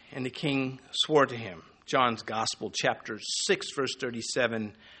die, and the king swore to him. John's Gospel, chapter 6, verse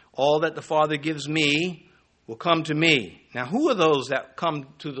 37, all that the Father gives me will come to me. Now, who are those that come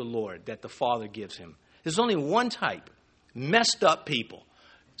to the Lord that the Father gives him? There's only one type, Messed up people,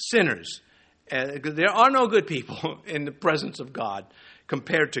 sinners. There are no good people in the presence of God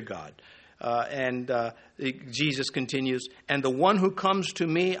compared to God. Jesus continues, and the one who comes to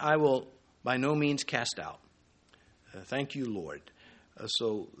me, I will by no means cast out. Thank you, Lord.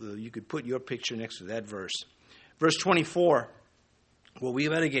 So you could put your picture next to that verse. Verse 24. Well, we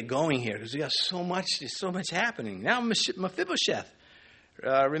better get going here because we got there's so much happening. Now Mephibosheth.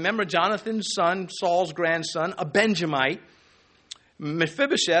 Remember Jonathan's son, Saul's grandson, a Benjamite.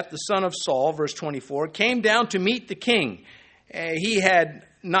 Mephibosheth, the son of Saul, verse 24, came down to meet the king. He had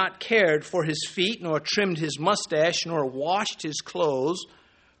not cared for his feet, nor trimmed his mustache, nor washed his clothes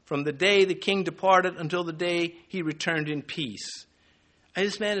from the day the king departed until the day he returned in peace. And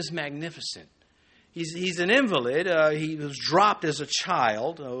this man is magnificent. He's an invalid. He was dropped as a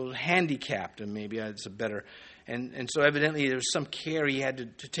child, handicapped, and maybe it's a better. And so evidently there was some care he had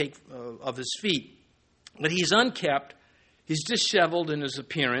to take of his feet. But he's unkept. He's disheveled in his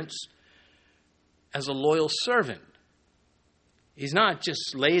appearance as a loyal servant. He's not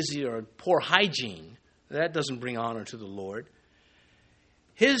just lazy or poor hygiene. That doesn't bring honor to the Lord.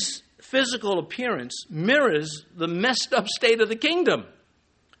 His physical appearance mirrors the messed up state of the kingdom.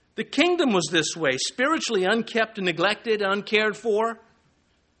 The kingdom was this way, spiritually unkept and neglected, uncared for.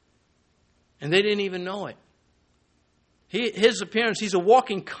 And they didn't even know it. His appearance, he's a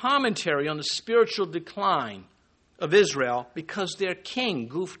walking commentary on the spiritual decline of Israel because their king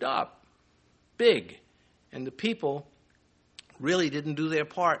goofed up big. And the people really didn't do their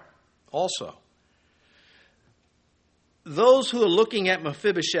part also. Those who are looking at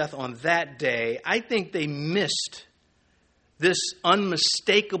Mephibosheth on that day, I think they missed this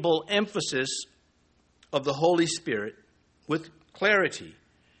unmistakable emphasis of the Holy Spirit with clarity.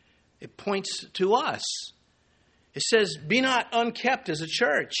 It points to us. It says, be not unkept as a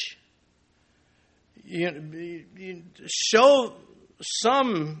church. You show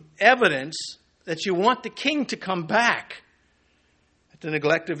some evidence that you want the king to come back. The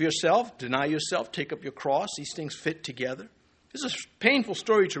neglect of yourself, deny yourself, take up your cross. These things fit together. This is a painful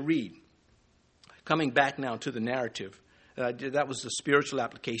story to read. Coming back now to the narrative. That was the spiritual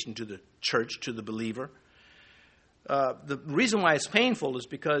application to the church, to the believer. The reason why it's painful is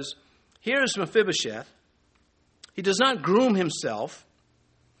because here's Mephibosheth. He does not groom himself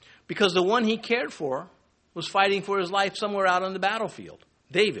because the one he cared for was fighting for his life somewhere out on the battlefield,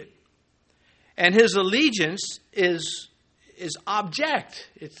 David. And his allegiance is object.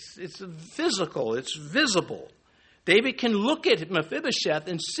 It's physical. It's visible. David can look at Mephibosheth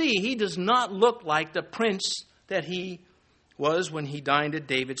and see he does not look like the prince that he was when he dined at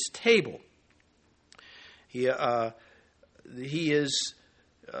David's table. He is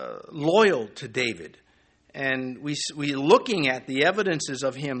loyal to David. And we're looking at the evidences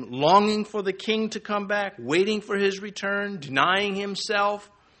of him longing for the king to come back, waiting for his return, denying himself.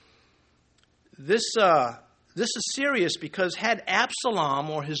 This is serious because had Absalom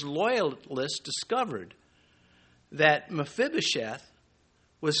or his loyalists discovered that Mephibosheth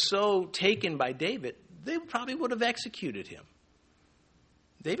was so taken by David, they probably would have executed him.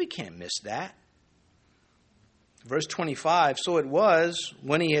 David can't miss that. Verse 25, so it was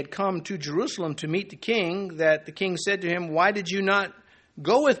when he had come to Jerusalem to meet the king that the king said to him, why did you not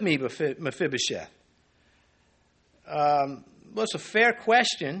go with me, Mephibosheth? Well, it's a fair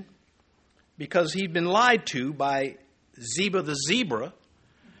question because he'd been lied to by Ziba the zebra.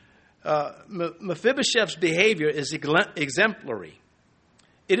 Mephibosheth's behavior is exemplary.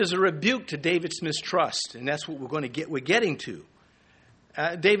 It is a rebuke to David's mistrust, and that's what we're getting to.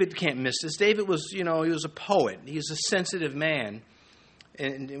 David can't miss this. David was, he was a poet. He was a sensitive man.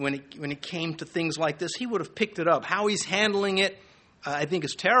 And when it came to things like this, he would have picked it up. How he's handling it, I think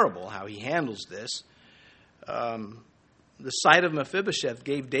is terrible how he handles this. The sight of Mephibosheth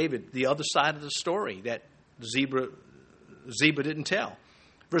gave David the other side of the story that Ziba didn't tell.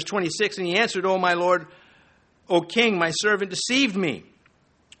 Verse 26, and he answered, O my Lord, O king, my servant deceived me.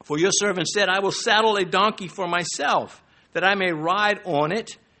 For your servant said, I will saddle a donkey for myself, that I may ride on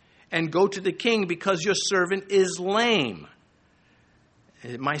it and go to the king, because your servant is lame.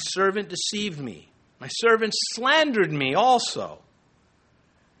 My servant deceived me. My servant slandered me also,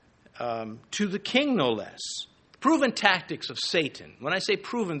 to the king no less. Proven tactics of Satan. When I say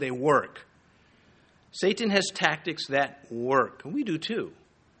proven, they work. Satan has tactics that work, and we do too.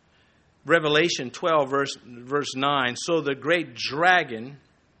 Revelation 12, verse 9, so the great dragon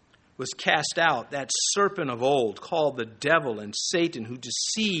was cast out, that serpent of old, called the devil and Satan, who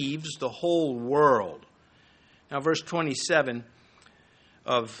deceives the whole world. Now, verse 27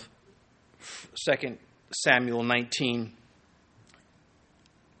 of 2 Samuel 19.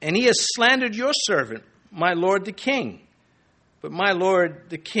 And he has slandered your servant, my lord the king. But my Lord,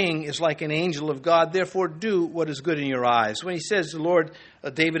 the king, is like an angel of God. Therefore, do what is good in your eyes. When he says the Lord,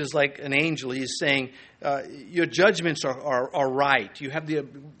 David is like an angel, he's saying your judgments are right. You have the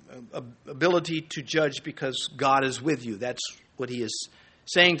ability to judge because God is with you. That's what he is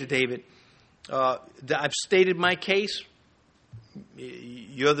saying to David. I've stated my case.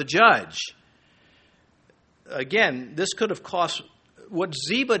 You're the judge. Again, this could have cost... What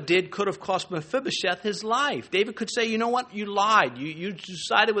Ziba did could have cost Mephibosheth his life. David could say, you know what? You lied. You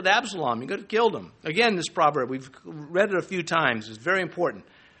sided with Absalom. You could have killed him. Again, this proverb, we've read it a few times. It's very important.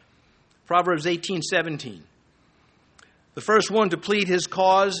 Proverbs 18:17. The first one to plead his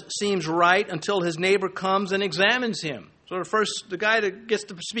cause seems right until his neighbor comes and examines him. So the guy that gets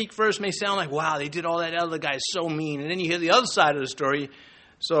to speak first may sound like, wow, they did all that other guy is so mean. And then you hear the other side of the story.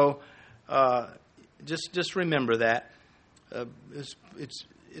 So just remember that.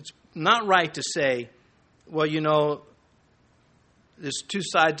 It's not right to say, well, you know, there's two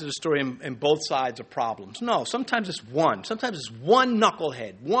sides of the story and both sides are problems. No, sometimes it's one. Sometimes it's one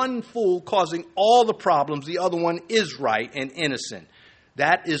knucklehead, one fool causing all the problems. The other one is right and innocent.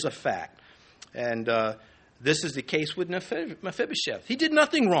 That is a fact. And this is the case with Mephibosheth. He did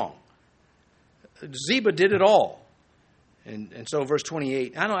nothing wrong. Ziba did it all. And so verse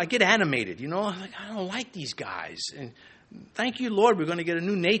 28, I get animated, you know. I don't like these guys. And thank you, Lord, we're going to get a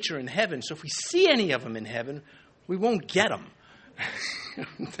new nature in heaven. So if we see any of them in heaven, we won't get them.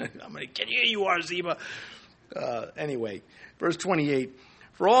 I'm going to get you. You are, Ziba. Anyway, verse 28.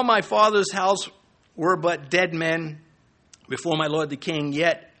 For all my father's house were but dead men before my lord the king,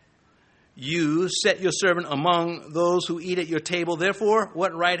 yet you set your servant among those who eat at your table. Therefore,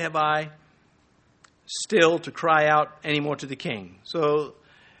 what right have I still to cry out any more to the king? So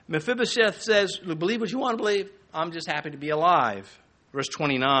Mephibosheth says, believe what you want to believe. I'm just happy to be alive. Verse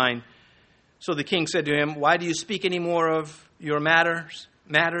 29. So the king said to him, why do you speak any more of your matters?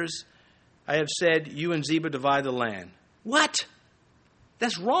 I have said, you and Ziba divide the land. What?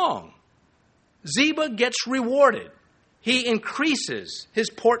 That's wrong. Ziba gets rewarded. He increases his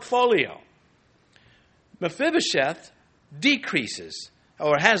portfolio. Mephibosheth decreases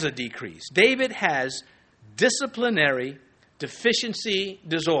or has a decrease. David has disciplinary deficiency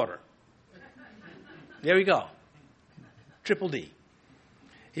disorder. There we go. Triple D.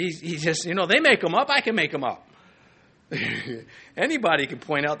 He just, they make them up. I can make them up. Anybody can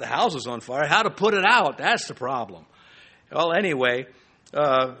point out the house is on fire. How to put it out, that's the problem. Well, anyway,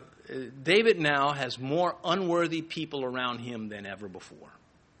 David now has more unworthy people around him than ever before.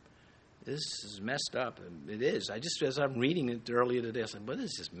 This is messed up. It is. As I'm reading it earlier today, I said, but this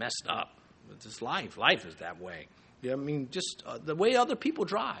is just messed up. It's just life. Life is that way. Just the way other people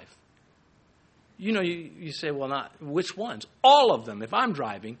drive. You say, well, not which ones? All of them. If I'm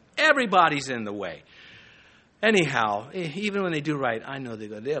driving, everybody's in the way. Anyhow, even when they do right, I know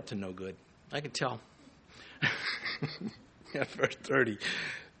they're up to no good. I can tell. Verse 30.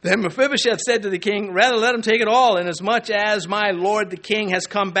 Then Mephibosheth said to the king, rather let him take it all, inasmuch as my lord the king has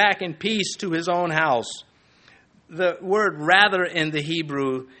come back in peace to his own house. The word rather in the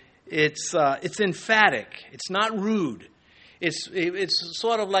Hebrew, it's emphatic. It's not rude. It's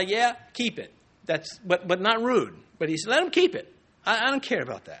sort of like, yeah, keep it. But not rude. But he said, let him keep it. I don't care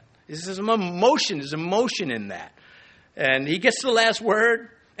about that. There's emotion in that. And he gets the last word,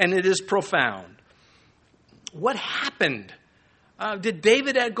 and it is profound. What happened? Did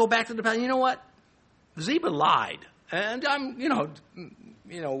David go back to the palace? You know what? Ziba lied. And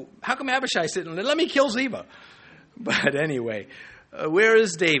how come Abishai said, let me kill Ziba? But anyway, where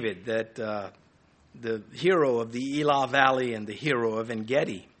is David, the hero of the Elah Valley and the hero of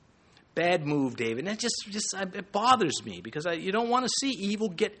En-Gedi? Bad move, David. And it bothers me because you don't want to see evil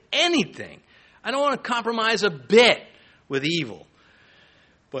get anything. I don't want to compromise a bit with evil.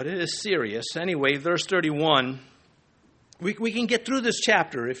 But it is serious. Anyway, verse 31. We can get through this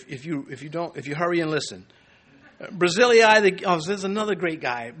chapter if you hurry and listen. There's another great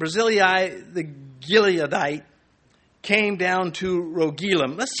guy. Barzillai the Gileadite came down to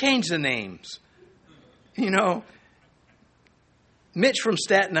Rogelim. Let's change the names. Mitch from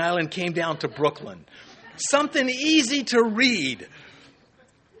Staten Island came down to Brooklyn. Something easy to read.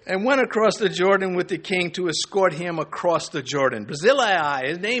 And went across the Jordan with the king to escort him across the Jordan. Barzillai,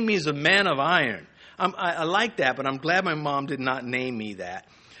 his name means a man of iron. I like that, but I'm glad my mom did not name me that.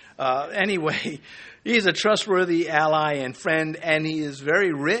 Anyway, he's a trustworthy ally and friend, and he is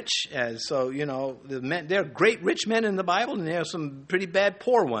very rich. There are great rich men in the Bible, and there are some pretty bad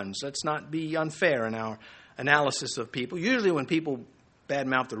poor ones. Let's not be unfair in our analysis of people. Usually when people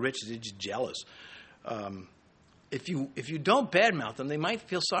badmouth the rich, they're just jealous. If you don't badmouth them, they might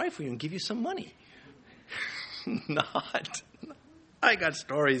feel sorry for you and give you some money. I got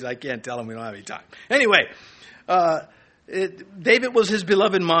stories. I can't tell them. We don't have any time. Anyway, David was his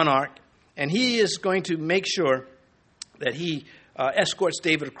beloved monarch, and he is going to make sure that he escorts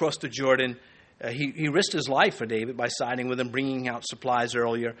David across the Jordan. He risked his life for David by siding with him, bringing out supplies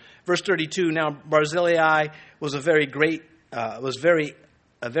earlier. Verse 32, now Barzillai was a very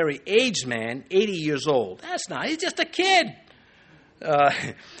aged man, 80 years old. That's not, he's just a kid.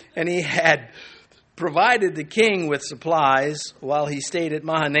 And he had provided the king with supplies while he stayed at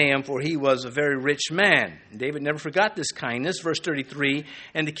Mahanaim, for he was a very rich man. David never forgot this kindness. Verse 33,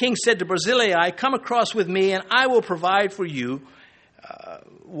 and the king said to Barzillai, come across with me, and I will provide for you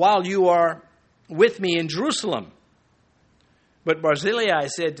while you are with me in Jerusalem. But Barzillai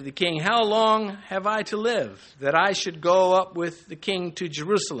said to the king, how long have I to live that I should go up with the king to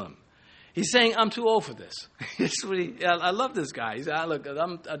Jerusalem? He's saying, I'm too old for this. I love this guy. He's, look,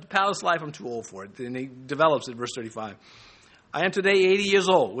 palace life, I'm too old for it. And he develops it, verse 35. I am today 80 years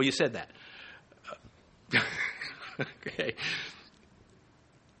old. Well, you said that. Okay.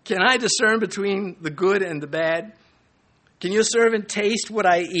 Can I discern between the good and the bad? Can your servant taste what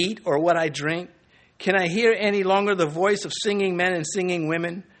I eat or what I drink? Can I hear any longer the voice of singing men and singing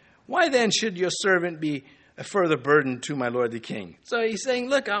women? Why then should your servant be a further burden to my lord the king? So he's saying,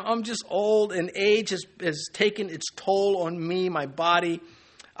 look, I'm just old, and age has taken its toll on me, my body.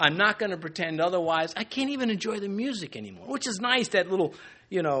 I'm not going to pretend otherwise. I can't even enjoy the music anymore, which is nice, that little,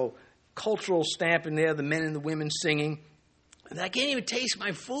 cultural stamp in there, the men and the women singing. And I can't even taste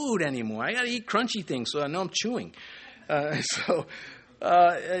my food anymore. I got to eat crunchy things so I know I'm chewing.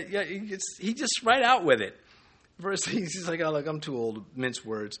 He just right out with it. He's like, oh, look, I'm too old to mince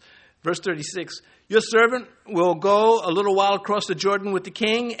words. Verse 36, your servant will go a little while across the Jordan with the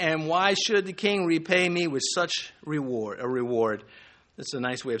king, and why should the king repay me with such a reward? That's a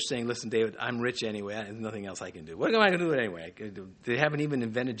nice way of saying, listen, David, I'm rich anyway. There's nothing else I can do. What am I going to do anyway? They haven't even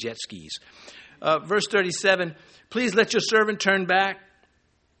invented jet skis. Verse 37, please let your servant turn back.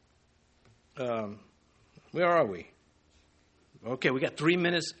 Where are we? Okay, we got 3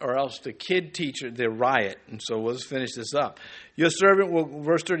 minutes, or else the kid teacher, they riot. And so we'll just finish this up. Your servant will,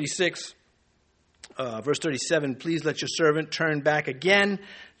 verse 36, verse 37, please let your servant turn back again,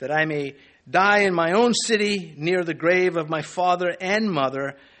 that I may die in my own city near the grave of my father and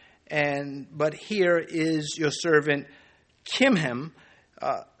mother. But here is your servant Kimham.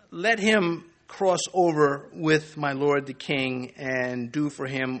 Let him cross over with my lord the king and do for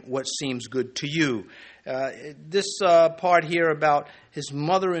him what seems good to you. This part here about his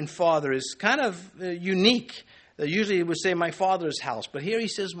mother and father is kind of unique. Usually he would say my father's house, but here he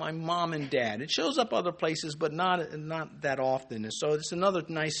says my mom and dad. It shows up other places, but not that often. And so it's another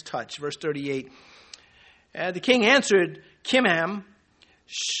nice touch. Verse 38. The king answered, Kimham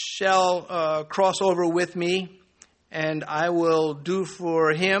shall cross over with me, and I will do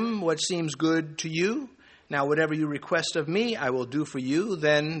for him what seems good to you. Now, whatever you request of me, I will do for you.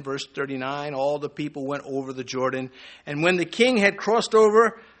 Then, verse 39, all the people went over the Jordan. And when the king had crossed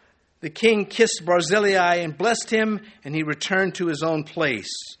over, the king kissed Barzillai and blessed him, and he returned to his own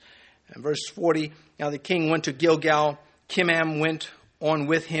place. And verse 40, now the king went to Gilgal. Kimham went on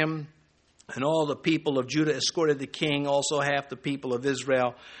with him, and all the people of Judah escorted the king, also half the people of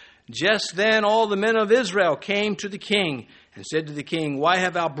Israel. Just then all the men of Israel came to the king and said to the king, why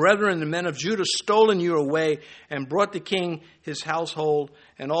have our brethren, the men of Judah, stolen you away and brought the king, his household,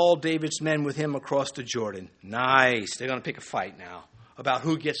 and all David's men with him across the Jordan? Nice. They're going to pick a fight now about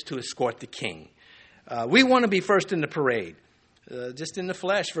who gets to escort the king. We want to be first in the parade, just in the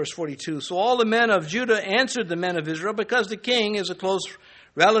flesh, verse 42. So all the men of Judah answered the men of Israel, because the king is a close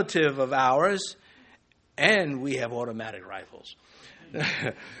relative of ours, and we have automatic rifles.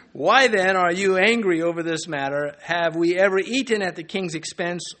 Why then are you angry over this matter? Have we ever eaten at the king's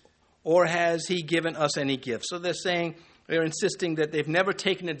expense, or has he given us any gift? So they're insisting that they've never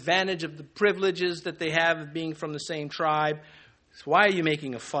taken advantage of the privileges that they have of being from the same tribe. So why are you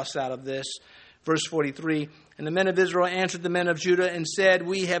making a fuss out of this? Verse 43, and the men of Israel answered the men of Judah and said,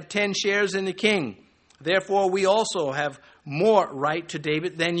 we have 10 shares in the king. Therefore we also have more right to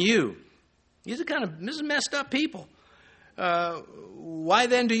David than you. These are messed up people. Why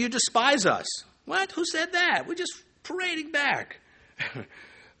then do you despise us? What? Who said that? We're just parading back.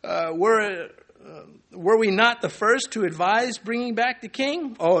 Were we not the first to advise bringing back the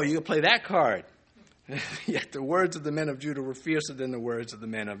king? Oh, you can play that card. Yet the words of the men of Judah were fiercer than the words of the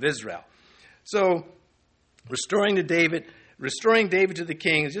men of Israel. So, restoring David to the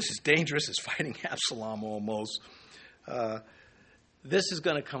king is just as dangerous as fighting Absalom almost. This is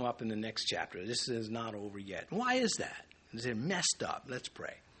going to come up in the next chapter. This is not over yet. Why is that? They're messed up. Let's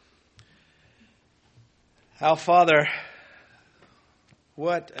pray. Our Father,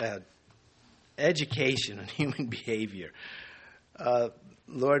 What education on human behavior.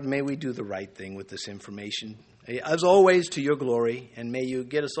 Lord, may we do the right thing with this information. As always, to your glory, and may you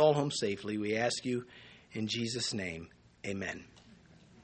get us all home safely. We ask you in Jesus' name. Amen.